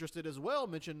those interested as well,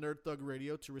 mention Nerd Thug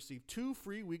Radio to receive 2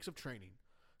 free weeks of training.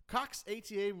 Cox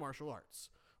ATA Martial Arts.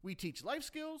 We teach life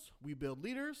skills, we build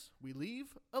leaders, we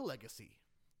leave a legacy.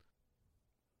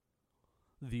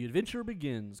 The adventure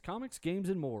begins. Comics, Games,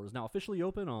 and More is now officially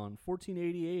open on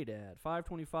 1488 at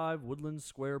 525 Woodlands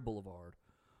Square Boulevard.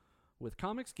 With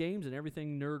comics, games, and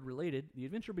everything nerd-related, The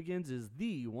Adventure Begins is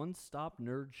the one-stop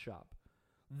nerd shop.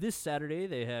 This Saturday,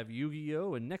 they have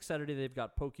Yu-Gi-Oh! And next Saturday, they've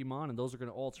got Pokemon, and those are going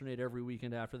to alternate every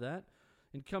weekend after that.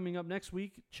 And coming up next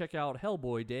week, check out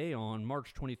Hellboy Day on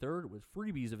March 23rd with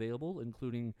freebies available,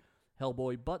 including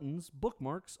Hellboy buttons,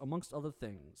 bookmarks, amongst other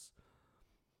things.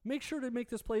 Make sure to make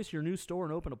this place your new store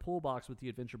and open a pull box with The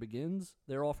Adventure Begins.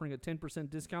 They're offering a 10%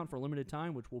 discount for a limited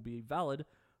time, which will be valid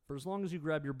for as long as you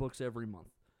grab your books every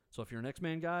month. So if you're an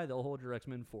X-Men guy, they'll hold your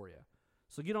X-Men for you.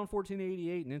 So get on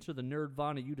 1488 and enter the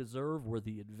Nerdvana you deserve, where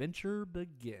the adventure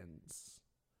begins.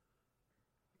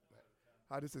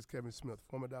 Hi, this is Kevin Smith,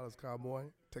 former Dallas Cowboy,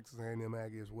 Texas A&M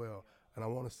Aggie as well, and I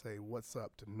want to say what's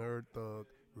up to Nerd Thug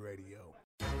Radio.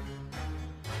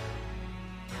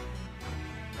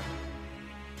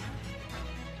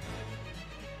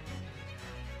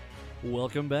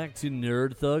 Welcome back to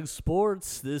Nerd Thug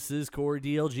Sports. This is Corey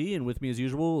DLG, and with me as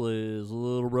usual is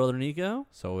little brother Nico.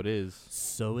 So it is.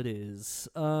 So it is.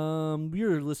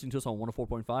 You're listening to us on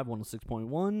 104.5,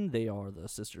 106.1. They are the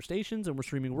sister stations, and we're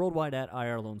streaming worldwide at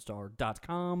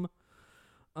irlonestar.com.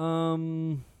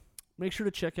 Make sure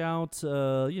to check out,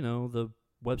 the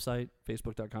website,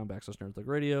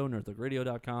 facebook.com/nerdthugradio,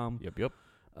 nerdthugradio.com. Yep.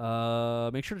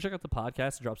 Make sure to check out the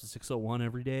podcast. It drops at 6:01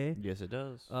 every day. Yes, it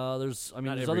does. Not there's other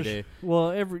every day.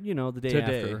 Well, the day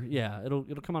Today. after. Yeah, it'll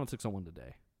come out at 6:01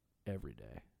 today. Every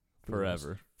day.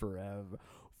 Forever. Forever.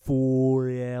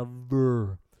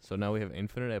 So now we have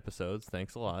infinite episodes.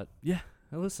 Thanks a lot. Yeah.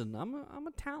 Now listen, I'm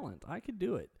a talent. I could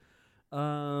do it.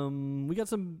 We got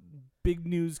some big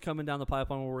news coming down the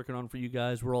pipeline we're working on for you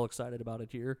guys. We're all excited about it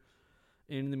here.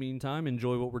 In the meantime,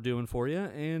 enjoy what we're doing for you.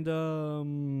 And,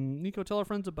 Nico, tell our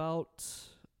friends about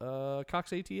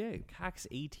Cox ATA. Cox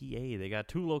ATA. They got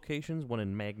 2 locations, one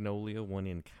in Magnolia, one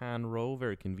in Conroe.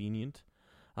 Very convenient.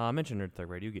 I mentioned Nerd Thug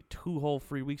Radio. You get 2 whole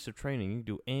free weeks of training. You can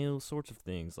do all sorts of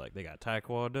things. Like they got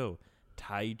Taekwondo,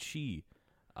 Tai Chi.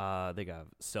 They got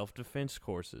self-defense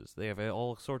courses. They have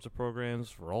all sorts of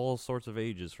programs for all sorts of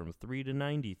ages, from 3 to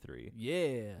 93.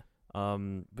 Yeah.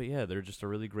 But yeah, they're just a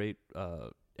really great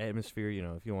atmosphere.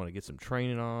 If you want to get some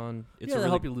training on, They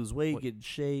help you lose weight, get in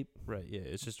shape. Right, yeah,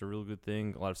 it's just a real good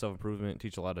thing. A lot of self-improvement,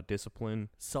 teach a lot of discipline.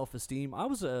 Self-esteem. I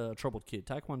was a troubled kid.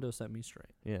 Taekwondo set me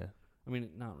straight. Yeah. I mean,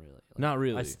 not really. Not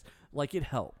really. It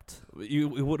helped. It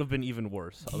would have been even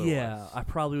worse otherwise. Yeah, I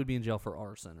probably would be in jail for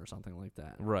arson or something like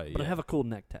that. Right, But I yeah. have a cool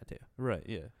neck tattoo. Right,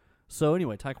 yeah. So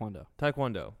anyway, Taekwondo.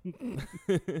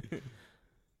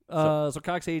 So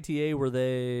Cox ATA, where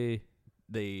they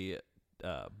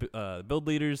build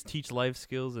leaders, teach life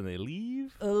skills, and they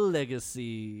leave. a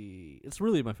legacy. It's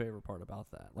really my favorite part about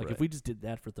that. Like, Right. if we just did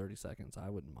that for 30 seconds, I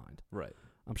wouldn't mind. Right.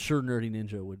 I'm sure Nerdy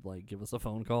Ninja would, give us a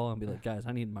phone call and be like, guys,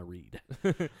 I need my read.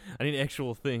 I need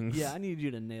actual things. Yeah, I need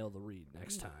you to nail the read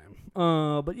next time.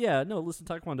 But yeah, no, listen,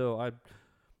 Taekwondo,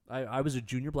 I was a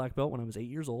junior black belt when I was 8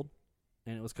 years old,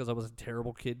 and it was because I was a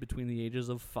terrible kid between the ages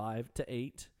of 5 to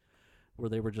 8, where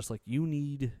they were just like,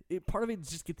 part of it is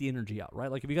just get the energy out,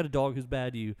 right? Like, if you got a dog who's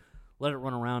bad, you let it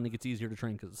run around, and it gets easier to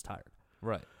train because it's tired.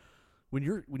 Right. When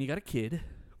you got a kid,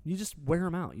 you just wear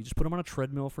them out. You just put them on a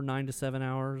treadmill for 9 to 7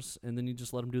 hours, and then you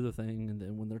just let them do their thing, and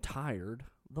then when they're tired,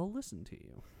 they'll listen to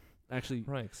you. Actually,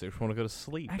 Right, because they just want to go to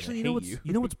sleep. Actually, and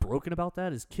you know what's broken about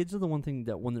that is kids are the one thing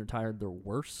that when they're tired, they're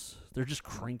worse. They're just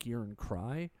crankier and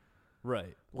cry.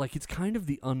 Right. Like, it's kind of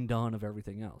the undone of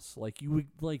everything else. Like, you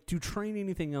would, to train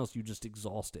anything else, you just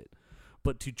exhaust it.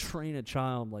 But to train a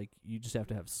child, you just have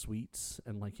to have sweets,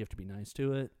 and, you have to be nice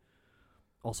to it.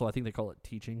 Also, I think they call it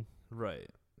teaching. Right.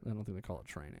 I don't think they call it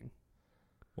training.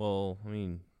 Well, I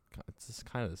mean, it's just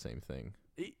kind of the same thing.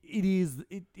 It is.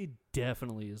 It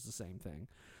definitely is the same thing.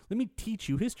 Let me teach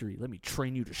you history. Let me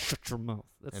train you to shut your mouth.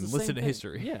 That's And the listen same to thing.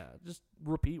 history. Yeah, just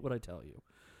repeat what I tell you.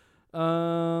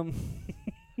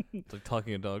 It's like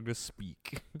talking a dog to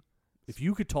speak. If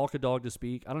you could talk a dog to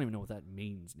speak, I don't even know what that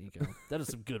means, Nico. That is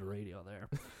some good radio there.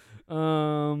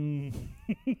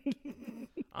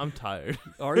 I'm tired.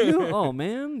 Are you? Oh,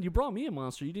 man. You brought me a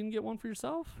Monster. You didn't get one for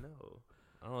yourself? No.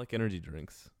 I don't like energy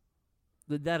drinks.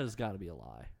 That has got to be a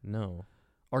lie. No.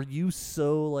 Are you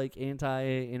so,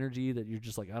 anti-energy that you're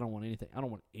just like, I don't want anything. I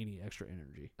don't want any extra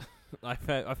energy. I've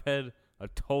had a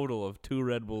total of 2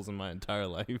 Red Bulls in my entire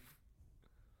life.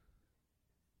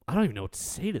 I don't even know what to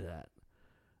say to that.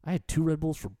 I had 2 Red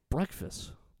Bulls for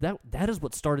breakfast. That is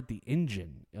what started the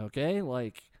engine, okay?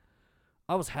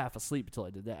 I was half asleep until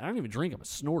I did that. I didn't even drink them. I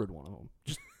snorted one of them.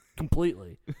 Just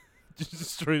completely. Just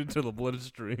straight into the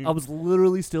bloodstream. I was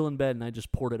literally still in bed, and I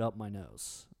just poured it up my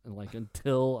nose. And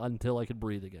until I could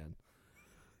breathe again.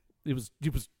 It was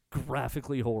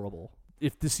graphically horrible.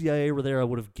 If the CIA were there, I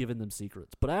would have given them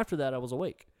secrets. But after that, I was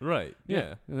awake. Right.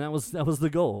 Yeah. And that was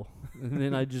the goal. And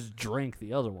then I just drank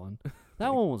the other one.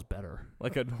 That one was better.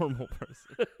 Like a normal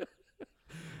person.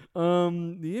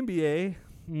 The NBA,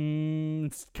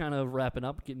 it's kind of wrapping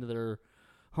up, getting to their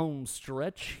home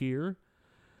stretch here.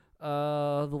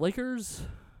 The Lakers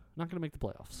not going to make the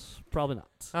playoffs. Probably not.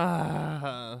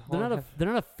 They're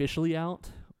not officially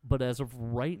out, but as of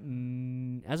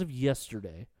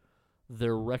yesterday,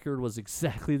 their record was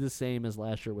exactly the same as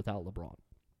last year without LeBron.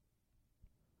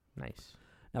 Nice.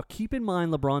 Now, keep in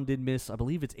mind, LeBron did miss, I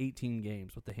believe it's 18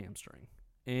 games with the hamstring.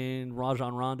 And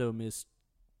Rajon Rondo missed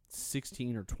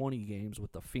 16 or 20 games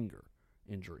with the finger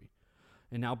injury.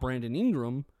 And now Brandon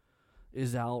Ingram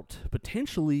is out.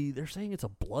 Potentially, they're saying it's a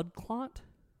blood clot.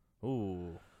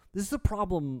 Ooh. This is a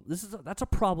problem. That's a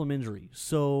problem injury.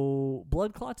 So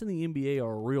blood clots in the NBA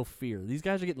are a real fear. These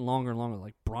guys are getting longer and longer,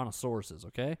 like brontosauruses.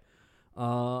 Okay,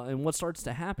 and what starts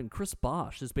to happen? Chris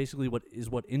Bosh is basically what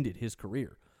ended his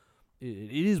career.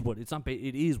 It is what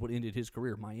ended his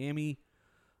career. Miami.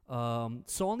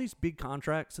 So on these big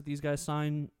contracts that these guys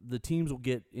sign, the teams will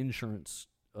get insurance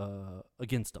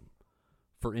against them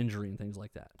for injury and things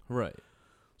like that. Right.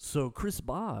 So Chris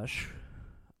Bosh.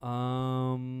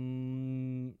 All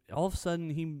of a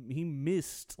sudden he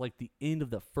missed like the end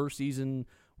of the first season.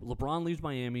 LeBron leaves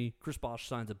Miami. Chris Bosh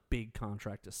signs a big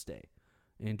contract to stay,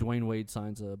 and Dwayne Wade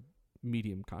signs a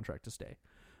medium contract to stay.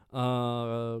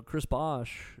 Chris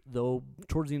Bosh, though,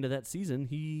 towards the end of that season,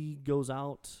 he goes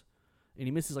out and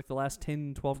he misses like the last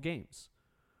 10, 12 games.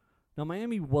 Now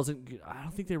Miami wasn't good. I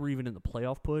don't think they were even in the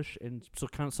playoff push, and so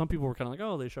kind of some people were kind of like,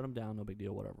 oh, they shut him down, no big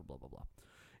deal, whatever, blah blah blah.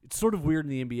 It's sort of weird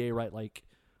in the NBA, right? Like,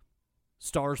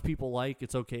 stars people like,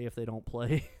 it's okay if they don't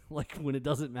play, like when it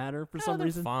doesn't matter for some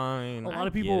reason. Fine. A lot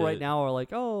of people right now are like,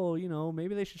 oh,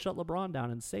 maybe they should shut LeBron down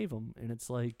and save him. And it's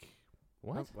like,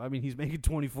 what? I mean, he's making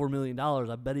 $24 million.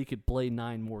 I bet he could play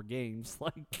 9 more games.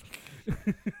 Like,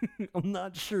 I'm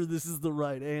not sure this is the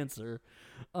right answer.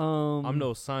 I'm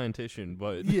no scientician,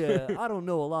 but yeah, I don't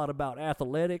know a lot about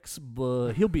athletics,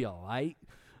 but he'll be all right.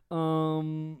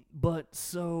 But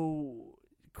so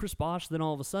Chris Bosh, then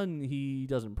all of a sudden he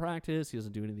doesn't practice, he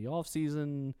doesn't do any of the off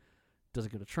season,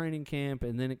 doesn't go to training camp,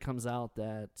 and then it comes out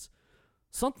that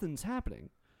something's happening.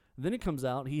 Then it comes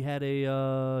out he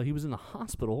was in the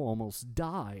hospital, almost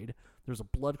died. There's a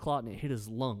blood clot and it hit his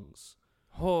lungs.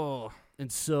 oh,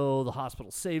 And so the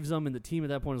hospital saves him, and the team at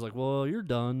that point is like, well, you're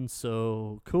done,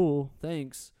 so cool,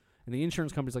 thanks. And the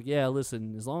insurance company's like, yeah,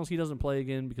 listen, as long as he doesn't play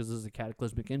again because this is a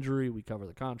cataclysmic injury, we cover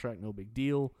the contract, no big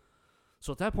deal.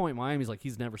 So at that point, Miami's like,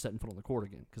 he's never setting foot on the court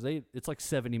again because it's like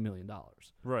 $70 million.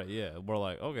 right, yeah. We're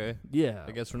like, okay, Yeah.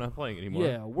 I guess we're not playing anymore.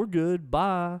 Yeah, we're good,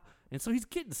 bye. And so he's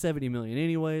getting $70 million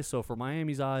anyway, so for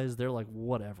Miami's eyes, they're like,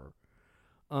 whatever.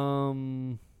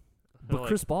 But like,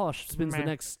 Chris Bosh spends the meh.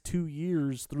 next 2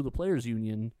 years through the Players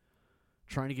Union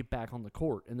trying to get back on the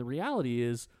court. And the reality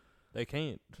is, They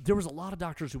can't. there was a lot of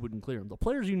doctors who wouldn't clear him. The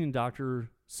Players Union doctor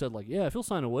said, like, yeah, if he'll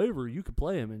sign a waiver, you could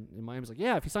play him. And Miami's like,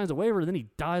 yeah, if he signs a waiver, then he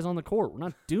dies on the court. We're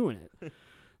not doing it.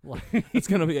 Like, It's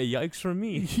going to be a yikes for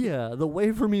me. yeah, the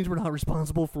waiver means we're not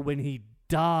responsible for when he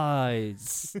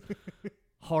dies.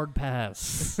 Hard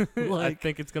pass. I Like,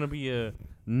 think it's going to be a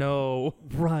no.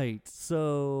 right.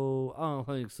 So, I don't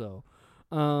think so.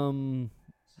 If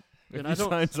And he I don't.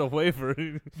 signs a waiver,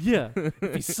 Yeah,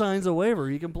 if he signs a waiver,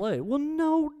 he can play. Well,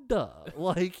 no, duh.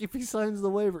 Like, if he signs the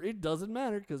waiver, it doesn't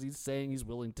matter because he's saying he's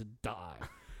willing to die.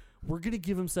 We're gonna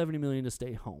give him $70 million to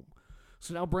stay home.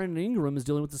 So now Brandon Ingram is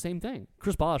dealing with the same thing.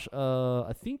 Chris Bosh,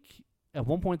 I think at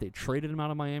one point they traded him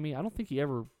out of Miami. I don't think he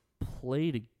ever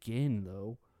played again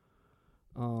though.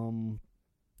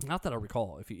 Not that I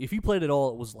recall. If he played at all,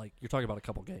 it was like you're talking about a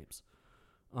couple games.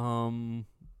 And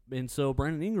so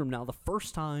Brandon Ingram now, the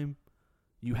first time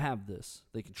you have this,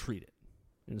 they can treat it,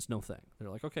 and it's no thing. They're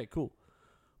like, okay, cool.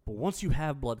 But once you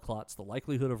have blood clots, the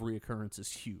likelihood of reoccurrence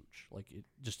is huge. Like, it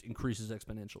just increases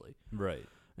exponentially. right.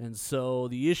 And so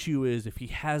the issue is if he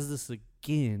has this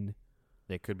again,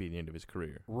 That could be the end of his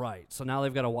career. right, so now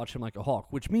they've got to watch him like a hawk,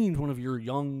 which means one of your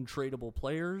young tradable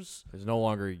players There's no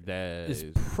longer that. is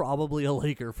probably a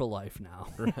Laker for life now.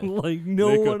 Right. Like,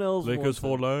 no one else Lakers wants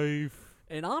for him. life.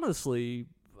 And honestly,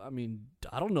 I mean,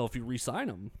 I don't know if you re-sign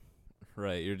him.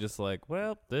 Right. You're just like,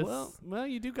 well, this. Well,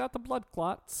 you do got the blood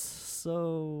clots,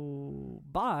 so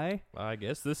bye. I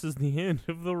guess this is the end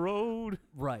of the road.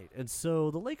 Right, and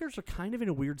so the Lakers are kind of in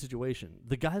a weird situation.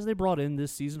 The guys they brought in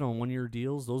this season on one-year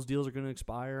deals, those deals are going to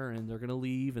expire, and they're going to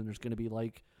leave, and there's going to be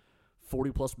like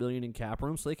 $40+ million in cap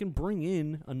room, so they can bring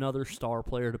in another star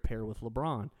player to pair with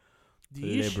LeBron.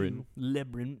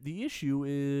 LeBron. The issue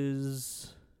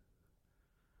is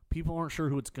people aren't sure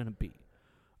who it's going to be.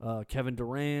 Kevin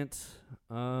Durant,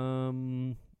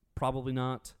 probably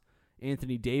not.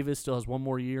 Anthony Davis still has one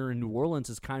more year, and New Orleans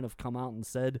has kind of come out and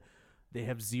said they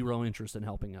have zero interest in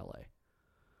helping LA.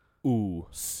 Ooh.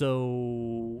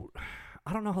 So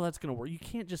I don't know how that's going to work. You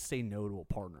can't just say no to a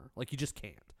partner. Like, you just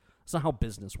can't. It's not how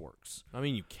business works. I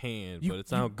mean, you can, You- but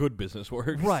it's not how good business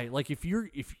works. Right. Like, if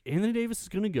Anthony Davis is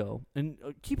going to go, and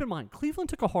keep in mind,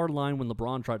 Cleveland took a hard line when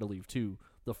LeBron tried to leave, too,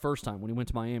 the first time when he went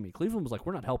to Miami. Cleveland was like,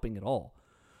 we're not helping at all.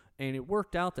 And it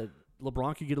worked out that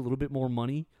LeBron could get a little bit more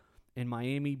money, and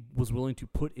Miami was willing to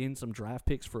put in some draft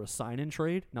picks for a sign-in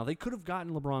trade. Now, they could have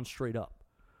gotten LeBron straight up,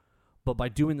 but by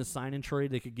doing the sign-in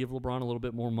trade, they could give LeBron a little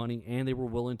bit more money, and they were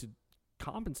willing to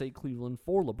compensate Cleveland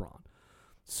for LeBron.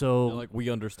 So, They're like, we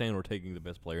understand we're taking the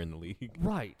best player in the league.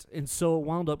 right. And so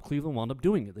Cleveland wound up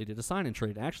doing it. They did a sign-in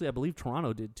trade. Actually, I believe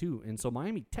Toronto did too. And so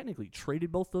Miami technically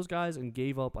traded both those guys and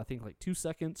gave up, I think, like 2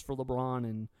 seconds for LeBron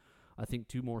and I think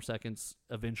 2 more seconds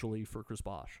eventually for Chris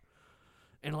Bosh.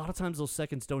 And a lot of times those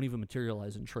seconds don't even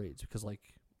materialize in trades because like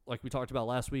we talked about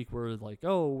last week, we're like,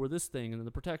 oh, we're this thing and then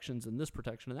the protections and this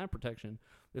protection and that protection.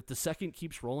 If the second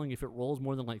keeps rolling, if it rolls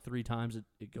more than like 3 times,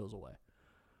 it goes away.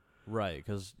 Right,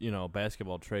 because,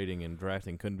 basketball trading and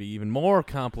drafting couldn't be even more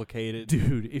complicated.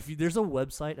 Dude, there's a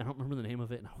website, I don't remember the name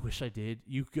of it, and I wish I did.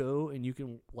 You go and you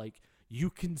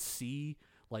can see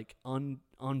like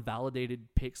unvalidated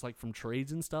picks like from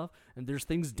trades and stuff, and there's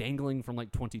things dangling from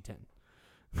like 2010.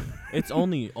 It's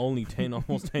only 10,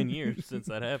 almost 10 years since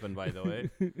that happened, by the way.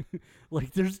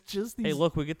 Like, there's just these... Hey,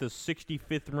 look, we get the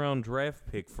 65th round draft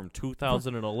pick from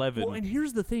 2011. Well, and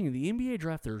here's the thing. In the NBA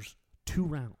draft, there's 2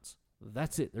 rounds.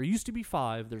 That's it. There used to be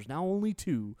 5. There's now only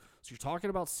 2. So you're talking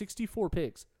about 64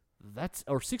 picks.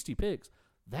 Or 60 picks.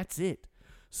 That's it.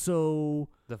 So...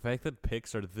 The fact that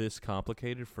picks are this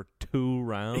complicated for 2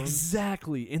 rounds?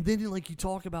 Exactly. And then, like, you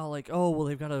talk about, like, oh, well,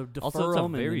 they've got to defer also, it's a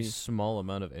them. very small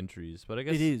amount of entries, but I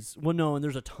guess... It is. Well, no, and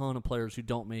there's a ton of players who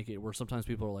don't make it, where sometimes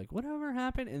people are like, whatever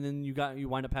happened? And then you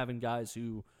wind up having guys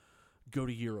who go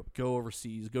to Europe, go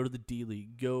overseas, go to the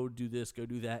D-League, go do this, go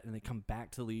do that, and they come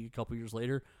back to the league a couple years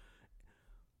later.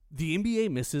 The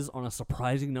NBA misses on a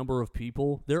surprising number of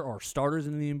people. There are starters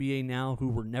in the NBA now who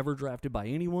were never drafted by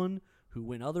anyone, who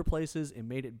went other places and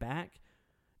made it back.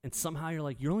 And somehow you're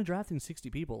like, you're only drafting 60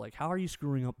 people. Like, how are you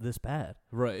screwing up this bad?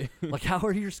 Right. Like, how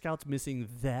are your scouts missing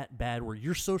that bad where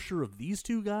you're so sure of these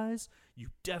 2 guys, you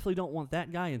definitely don't want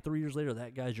that guy, and 3 years later,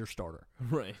 that guy's your starter.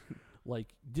 Right.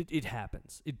 Like, it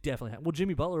happens. It definitely happens. Well,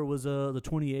 Jimmy Butler was the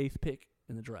 28th pick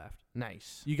in the draft.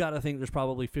 Nice. You got to think there's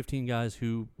probably 15 guys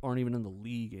who aren't even in the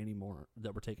league anymore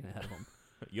that were taken ahead of him.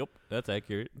 Yep, that's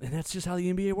accurate. And that's just how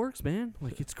the NBA works, man.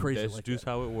 Like, it's crazy. That's like just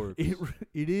that. how it works.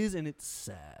 It is, and it's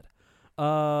sad.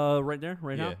 Right there,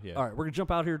 right now? Yeah. All right, we're going to jump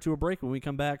out here to a break. When we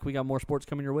come back, we got more sports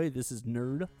coming your way. This is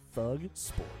Nerd Thug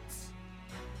Sports.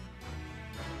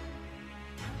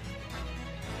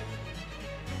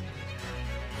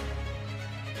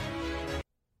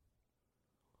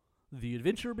 The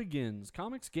adventure begins.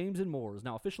 Comics, Games, and More is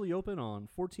now officially open on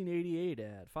 1488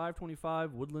 at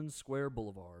 525 Woodlands Square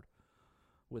Boulevard.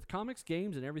 With comics,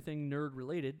 games, and everything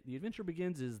nerd-related, The Adventure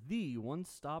Begins is the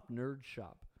one-stop nerd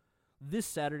shop. This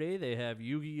Saturday, they have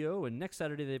Yu-Gi-Oh!, and next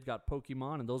Saturday, they've got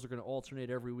Pokemon, and those are going to alternate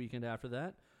every weekend after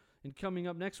that. And coming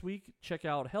up next week, check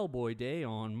out Hellboy Day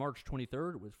on March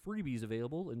 23rd with freebies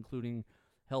available, including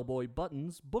Hellboy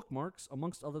buttons, bookmarks,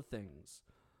 amongst other things.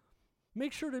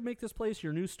 Make sure to make this place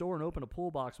your new store and open a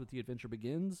pull box with The Adventure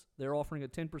Begins. They're offering a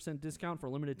 10% discount for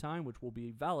a limited time, which will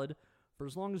be valid for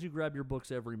as long as you grab your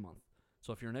books every month.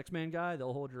 So if you're an X-Men guy,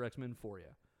 they'll hold your X-Men for you.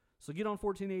 So get on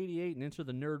 1488 and enter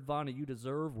the Nerdvana you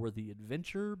deserve, where the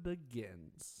adventure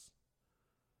begins.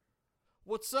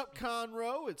 What's up,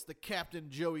 Conroe? It's the Captain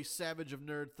Joey Savage of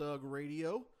Nerd Thug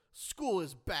Radio. School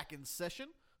is back in session,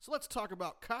 so let's talk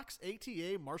about Cox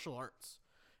ATA Martial Arts.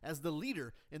 As the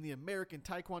leader in the American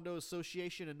Taekwondo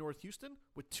Association in North Houston,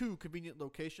 with 2 convenient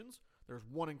locations, there's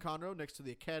one in Conroe next to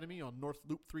the Academy on North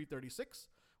Loop 336,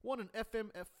 one in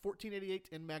FMF 1488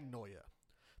 in Magnolia.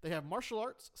 They have martial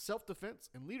arts, self-defense,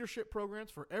 and leadership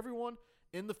programs for everyone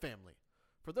in the family.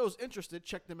 For those interested,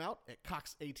 check them out at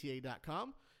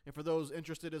coxata.com. And for those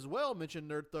interested as well, mention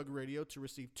Nerd Thug Radio to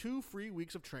receive 2 free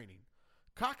weeks of training.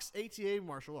 Cox ATA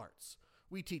Martial Arts.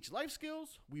 We teach life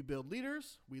skills, we build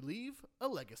leaders, we leave a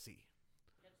legacy.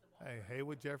 Hey,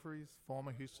 Haywood Jeffries,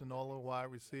 former Houston Oilers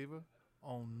wide receiver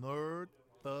on Nerd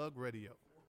Thug Radio.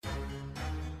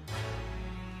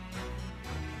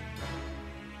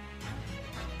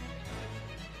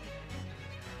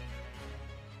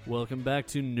 Welcome back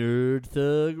to Nerd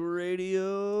Thug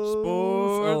Radio. Sports.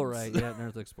 Oh, right. Yeah,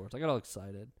 Nerd Thug Sports. I got all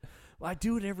excited. Well, I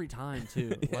do it every time,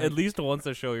 too. Like, At least once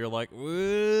a show, you're like, what?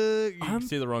 You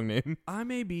say the wrong name. I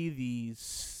may be the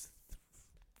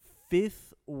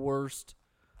 5th worst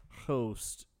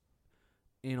host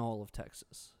in all of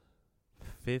Texas.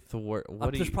 5th worst.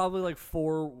 There's probably like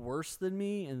 4 worse than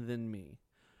me and then me.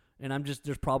 And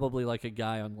there's probably like a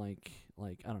guy on like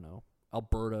I don't know,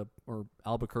 Alberta or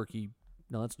Albuquerque.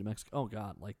 No, that's New Mexico. Oh,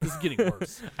 God. Like, this is getting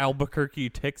worse.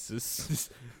 Albuquerque, Texas.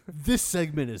 This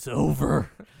segment is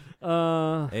over.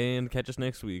 And catch us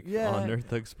next week on Nerd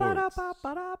Thug Sports.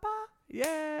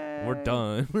 Yeah. We're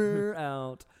done. We're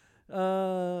out.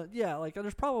 Yeah, like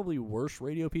there's probably worse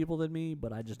radio people than me,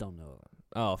 but I just don't know them.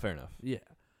 Oh, fair enough. Yeah.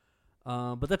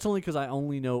 But that's only because I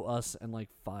only know us and like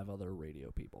 5 other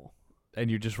radio people. And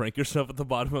you just rank yourself at the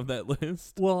bottom of that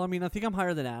list? Well, I mean, I think I'm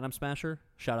higher than Adam Smasher.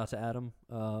 Shout out to Adam,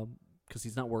 because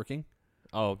he's not working.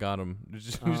 Oh, got him. You're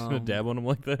just gonna dab on him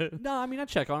like that? No, I mean, I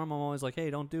check on him. I'm always like, hey,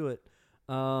 don't do it.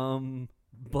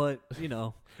 But, you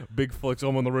know. Big flex,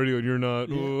 I'm on the radio and you're not.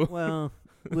 Yeah, well,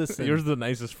 listen. You're the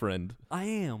nicest friend. I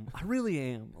am. I really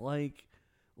am. Like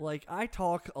I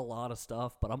talk a lot of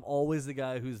stuff, but I'm always the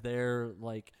guy who's there.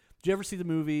 Like, did you ever see the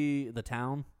movie The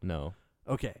Town? No.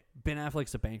 Okay. Ben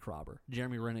Affleck's a bank robber.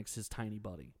 Jeremy Rennick's his tiny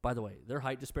buddy. By the way, their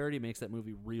height disparity makes that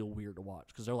movie real weird to watch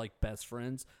because they're like best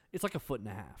friends. It's like 1.5 feet.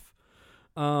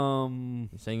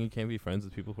 You're saying you can't be friends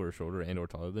with people who are shorter and or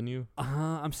taller than you?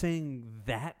 I'm saying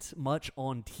that much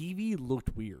on TV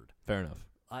looked weird. Fair enough.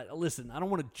 Listen, I don't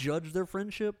want to judge their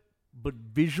friendship, but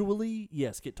visually,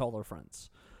 yes, get taller friends.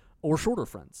 Or shorter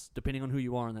friends, depending on who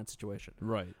you are in that situation.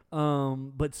 Right.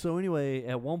 But so anyway,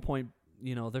 at one point,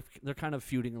 you know, they're kind of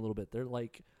feuding a little bit. They're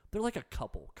like a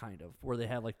couple, kind of, where they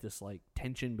have like this like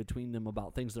tension between them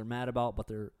about things they're mad about, but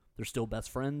they're still best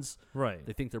friends. Right.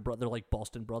 They think they're like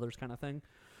Boston brothers kind of thing.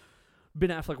 Ben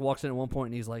Affleck walks in at one point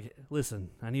and he's like, "Listen,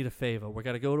 I need a favor. We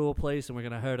got to go to a place and we're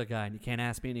gonna hurt a guy, and you can't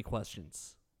ask me any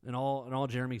questions." And all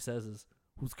Jeremy says is,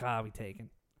 "Whose car are we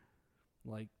taking?"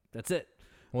 Like, that's it.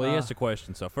 Well, he asked a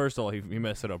question, so first of all, he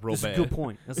messed it up real That's bad. a good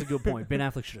point. That's a good point. Ben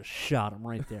Affleck should have shot him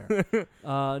right there.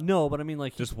 No, but I mean,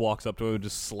 like, Just walks up to him and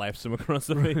just slaps him across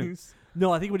the face.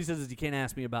 no, I think what he says is, "You can't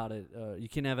ask me about it. You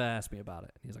can never ask me about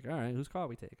it." He's like, "All right, whose car are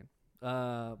we taking?"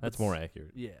 That's more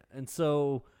accurate. Yeah, and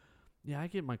so, yeah, I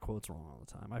get my quotes wrong all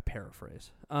the time. I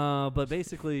paraphrase. But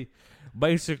basically,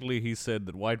 Basically, he said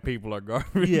that white people are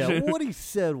garbage. yeah, what he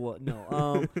said, what?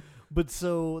 No. But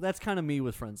so that's kind of me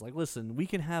with friends. Like, listen, we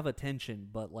can have a tension,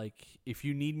 but like, if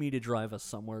you need me to drive us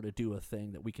somewhere to do a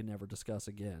thing that we can never discuss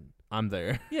again, I'm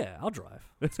there. yeah, I'll drive.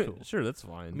 That's cool. Sure, that's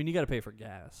fine. I mean, you got to pay for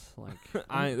gas. Like,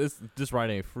 this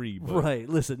ride ain't free, but right?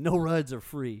 Listen, no rides are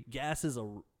free. Gas is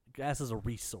a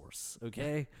resource.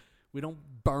 Okay, we don't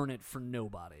burn it for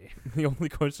nobody. the only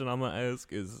question I'm gonna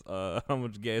ask is how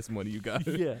much gas money you got.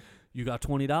 Yeah, you got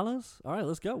 $20? All right,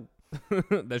 let's go.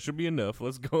 That should be enough.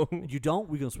 Let's go. You don't?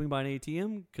 We're gonna swing by an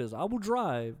ATM because I will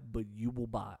drive, but you will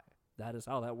buy. That is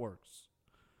how that works.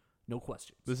 No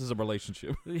questions. This is a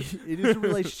relationship. It is a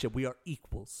relationship. We are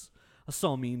equals. I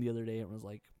saw a meme the other day. It was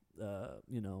like,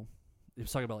 you know, it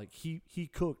was talking about like he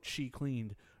cooked, she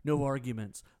cleaned, no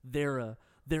arguments. They're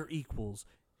equals.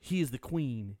 He is the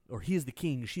queen, or he is the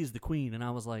king. She is the queen. And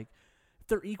I was like, if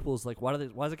they're equals, like why does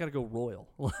it got to go royal?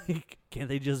 Like, can't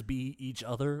they just be each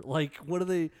other? Like, why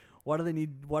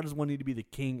does one need to be the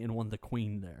king and one the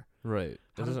queen there? Right.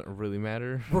 That doesn't really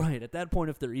matter. Right. At that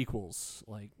point, if they're equals,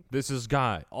 like, This is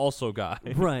Guy, also Guy.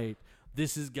 right.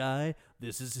 This is Guy.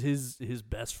 This is his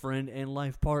best friend and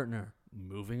life partner.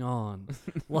 Moving on.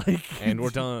 Like, And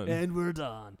we're done. And we're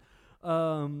done.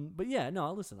 But yeah,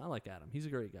 no, listen, I like Adam. He's a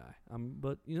great guy.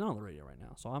 But he's not on the radio right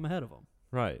now, so I'm ahead of him.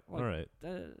 Right. Like, All right. Uh,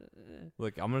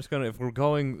 Look, I'm just gonna. If we're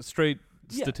going straight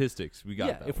Yeah. statistics, we got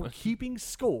yeah, that. if we're one. keeping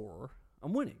score,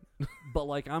 I'm winning. But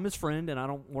like, I'm his friend, and I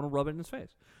don't want to rub it in his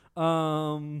face.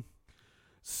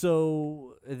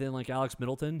 So and then like Alex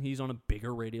Middleton, he's on a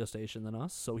bigger radio station than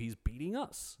us, so he's beating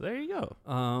us. There you go.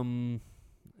 And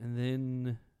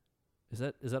then is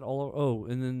that all? Oh,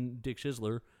 and then Dick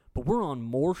Schizler, but we're on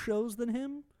more shows than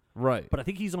him. Right. But I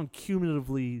think he's on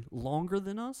cumulatively longer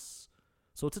than us,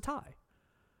 so it's a tie.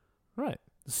 Right.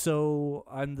 So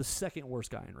I'm the second worst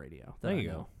guy in radio. that There I you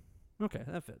know. Okay,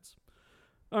 that fits.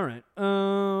 All right.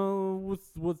 With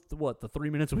what, the 3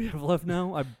 minutes we have left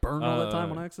now? I burned all that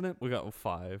time on accident. We got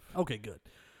 5. Okay, good.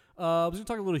 I was going to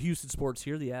talk a little Houston sports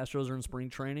here. The Astros are in spring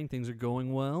training. Things are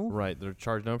going well. Right. They're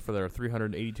charged up for their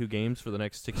 382 games for the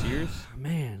next 6 years.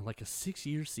 Man, like a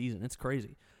 6-year season. It's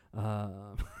crazy.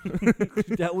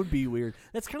 That would be weird.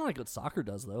 That's kind of like what soccer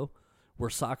does, though, where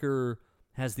soccer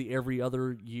has the every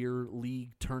other year league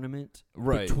tournament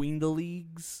Right. between the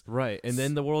leagues. Right. And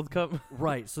then the World Cup.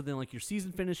 Right. So then, like, your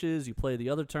season finishes, you play the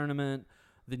other tournament,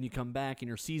 then you come back and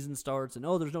your season starts, and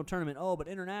there's no tournament. But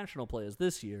international play is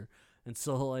this year, and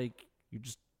so like you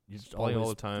just playing all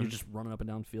always- the time. You're just running up and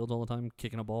down field all the time,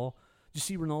 kicking a ball. Did you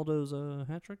see Ronaldo's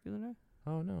hat trick the other day?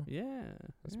 Oh no. Yeah,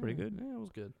 That's pretty good. Yeah, it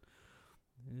was good.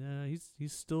 Yeah,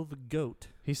 he's still the GOAT.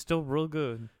 He's still real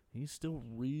good. He's still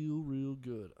real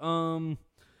good.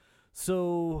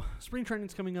 So spring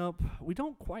training's coming up. We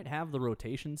don't quite have the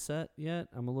rotation set yet.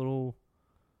 I'm a little,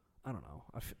 I don't know.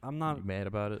 I'm not. You mad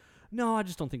about it? No, I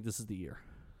just don't think this is the year.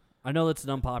 I know that's an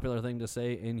unpopular thing to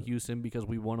say in Houston because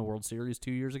we won a World Series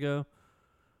 2 years ago,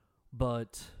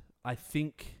 But I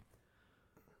think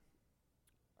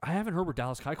I haven't heard where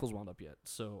Dallas Keuchel's wound up yet,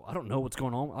 so I don't know what's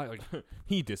going on.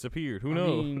 He disappeared. Who I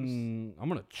knows? mean, I'm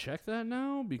gonna check that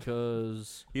now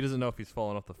because He doesn't know if he's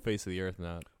fallen off the face of the earth or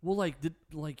not. well,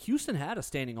 Houston had a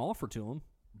standing offer to him,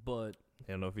 but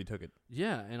I don't know if he took it.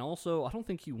 yeah, and also I don't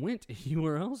think he went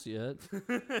anywhere else yet.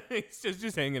 He's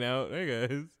just hanging out. Hey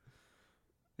guys,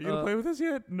 you gonna play with us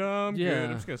yet? No, I'm good. yeah.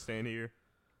 I'm just gonna stand here.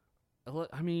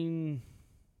 I mean,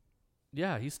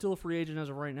 yeah, he's still a free agent as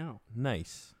of right now.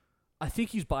 Nice. I think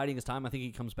he's biding his time. I think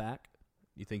he comes back.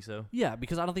 You think so? Yeah,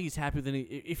 because I don't think he's happy with any.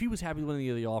 If he was happy with any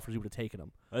of the offers, he would have taken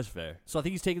them. That's fair. So I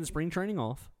think he's taking the spring training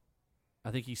off. I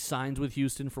think he signs with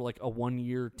Houston for like a 1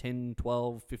 year, 10,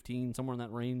 12, 15, somewhere in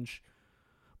that range.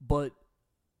 But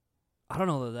I don't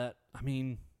know that. I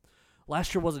mean,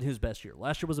 last year wasn't his best year.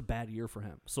 Last year was a bad year for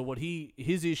him. So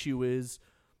his issue is,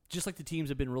 just like the teams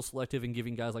have been real selective in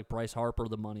giving guys like Bryce Harper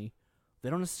the money,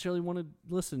 they don't necessarily want to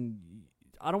listen.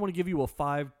 I don't want to give you a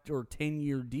 5 or 10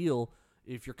 year deal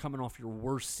if you're coming off your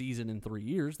worst season in 3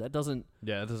 years. That doesn't.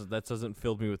 Yeah, that doesn't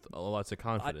fill me with lots of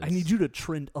confidence. I need you to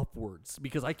trend upwards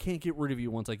because I can't get rid of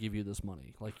you once I give you this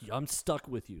money. Like, I'm stuck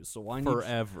with you, so I need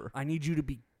forever. I need you to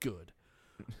be good.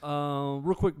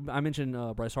 Real quick, I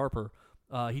mentioned Bryce Harper.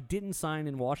 He didn't sign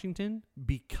in Washington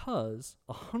because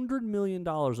 $100 million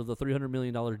of the $300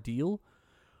 million deal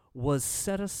was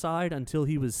set aside until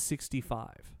he was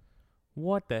 65.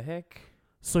 What the heck?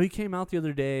 So he came out the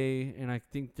other day, and I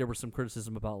think there was some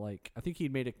criticism about, like, I think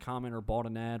he'd made a comment or bought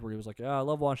an ad where he was like, I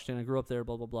love Washington, I grew up there,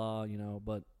 blah, blah, blah,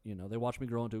 but, they watched me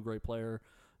grow into a great player,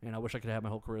 and I wish I could have my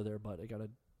whole career there, but I gotta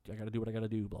do what I gotta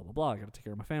do, blah, blah, blah, I gotta take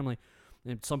care of my family.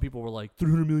 And some people were like,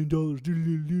 $300 million.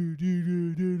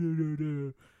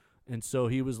 And so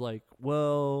he was like,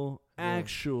 well,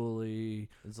 actually,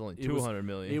 it's only $200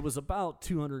 million. It was about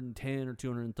 $210 or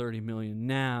 $230 million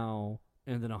now,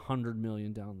 and then $100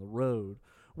 million down the road,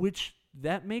 which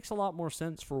that makes a lot more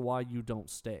sense for why you don't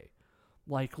stay.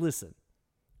 Like, listen,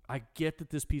 I get that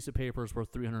this piece of paper is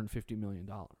worth $350 million,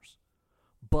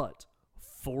 but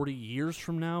 40 years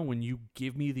from now, when you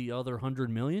give me the other $100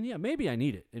 million, yeah, maybe I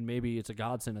need it, and maybe it's a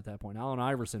godsend at that point. Allen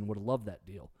Iverson would have loved that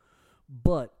deal,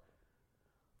 but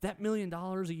that $1 million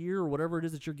a year or whatever it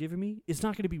is that you're giving me, it's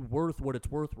not going to be worth what it's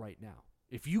worth right now.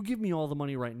 If you give me all the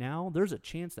money right now, there's a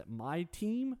chance that my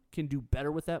team can do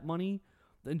better with that money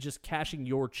than just cashing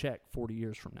your check 40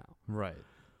 years from now. Right.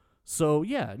 So,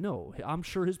 yeah, no, I'm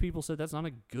sure his people said that's not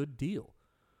a good deal.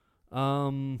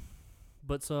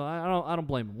 But so I don't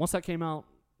blame him. Once that came out,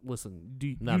 listen,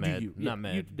 Not mad. do you. Not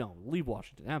mad. No, leave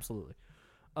Washington, absolutely.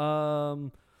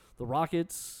 The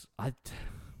Rockets, I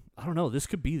don't know. This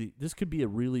could be a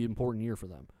really important year for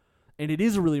them. And it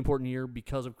is a really important year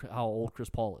because of how old Chris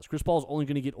Paul is. Chris Paul is only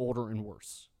going to get older and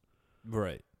worse.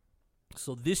 Right.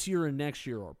 So this year and next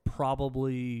year are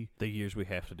probably the years we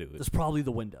have to do it. That's probably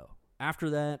the window. After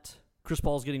that, Chris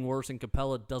Paul's getting worse and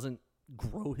Capella doesn't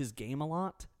grow his game a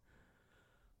lot.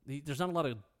 There's not a lot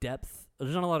of depth.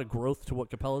 There's not a lot of growth to what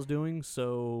Capella's doing,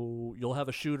 so you'll have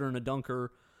a shooter and a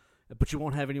dunker, but you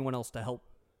won't have anyone else to help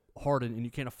Harden, and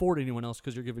you can't afford anyone else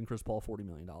because you're giving Chris Paul $40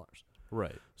 million.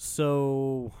 Right.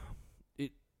 So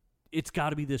it's got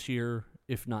to be this year,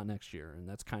 if not next year, and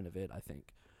that's kind of it, I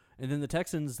think. And then the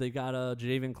Texans, they got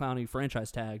Jadeveon Clowney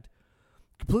franchise tagged.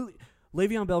 Completely.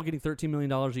 Le'Veon Bell getting $13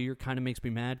 million a year kind of makes me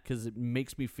mad because it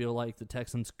makes me feel like the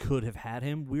Texans could have had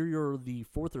him. We're the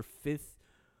 4th or 5th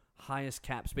highest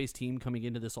cap space team coming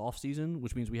into this offseason,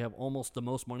 which means we have almost the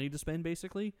most money to spend,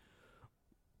 basically.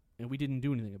 And we didn't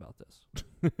do anything about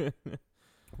this.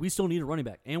 We still need a running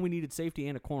back, and we needed safety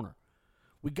and a corner.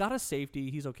 We got a safety.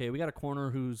 He's okay. We got a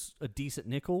corner who's a decent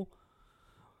nickel,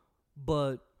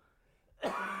 but...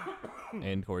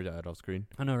 And Corey died off screen.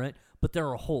 I know, right? But there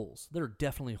are holes. There are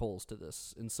definitely holes to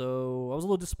this. And so I was a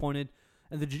little disappointed.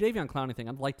 And the Jadeveon Clowney thing,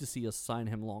 I'd like to see us sign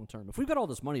him long term. If we've got all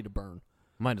this money to burn,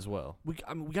 might as well. we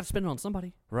got to spend it on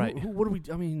somebody. Right. What do we...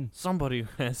 I mean... Somebody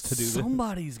has to do this.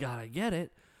 Somebody's got to get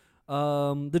it.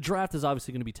 The draft is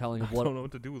obviously going to be telling of what... I don't know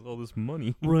what to do with all this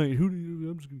money. Right.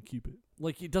 I'm just going to keep it.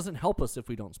 Like, it doesn't help us if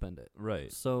we don't spend it.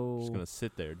 Right. So... Just going to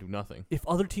sit there, do nothing. If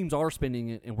other teams are spending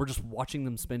it and we're just watching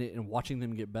them spend it and watching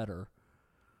them get better,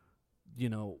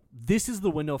 this is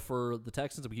the window for the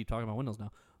Texans. We keep talking about windows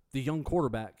now. The young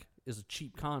quarterback is a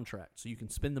cheap contract, so you can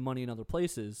spend the money in other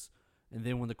places, and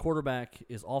then when the quarterback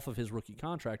is off of his rookie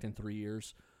contract in 3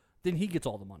 years, then he gets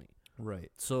all the money.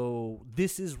 Right. So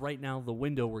this is right now the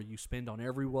window where you spend on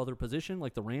every other position,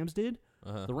 like the Rams did.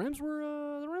 Uh-huh. The Rams were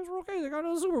okay. They got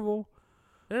to the Super Bowl.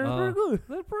 They're pretty good.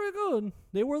 They're pretty good.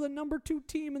 They were the number 2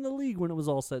 team in the league when it was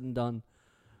all said and done.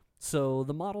 So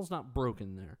the model's not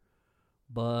broken there,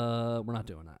 but we're not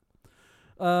doing that.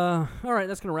 All right,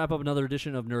 that's going to wrap up another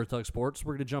edition of Nerd Thug Sports.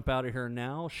 We're going to jump out of here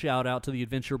now. Shout out to The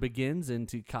Adventure Begins and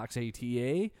to Cox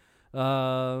ATA. Nico,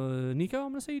 I'm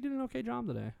going to say you did an okay job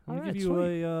today. I'm going to give you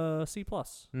a C+.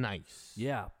 Nice.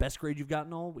 Yeah, best grade you've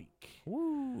gotten all week.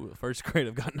 Woo. First grade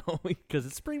I've gotten all week. Because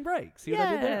it's spring break. See what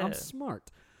I did there? I'm smart.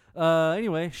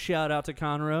 Anyway, shout out to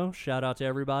Conroe. Shout out to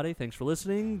everybody. Thanks for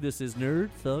listening. This is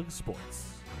Nerd Thug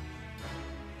Sports.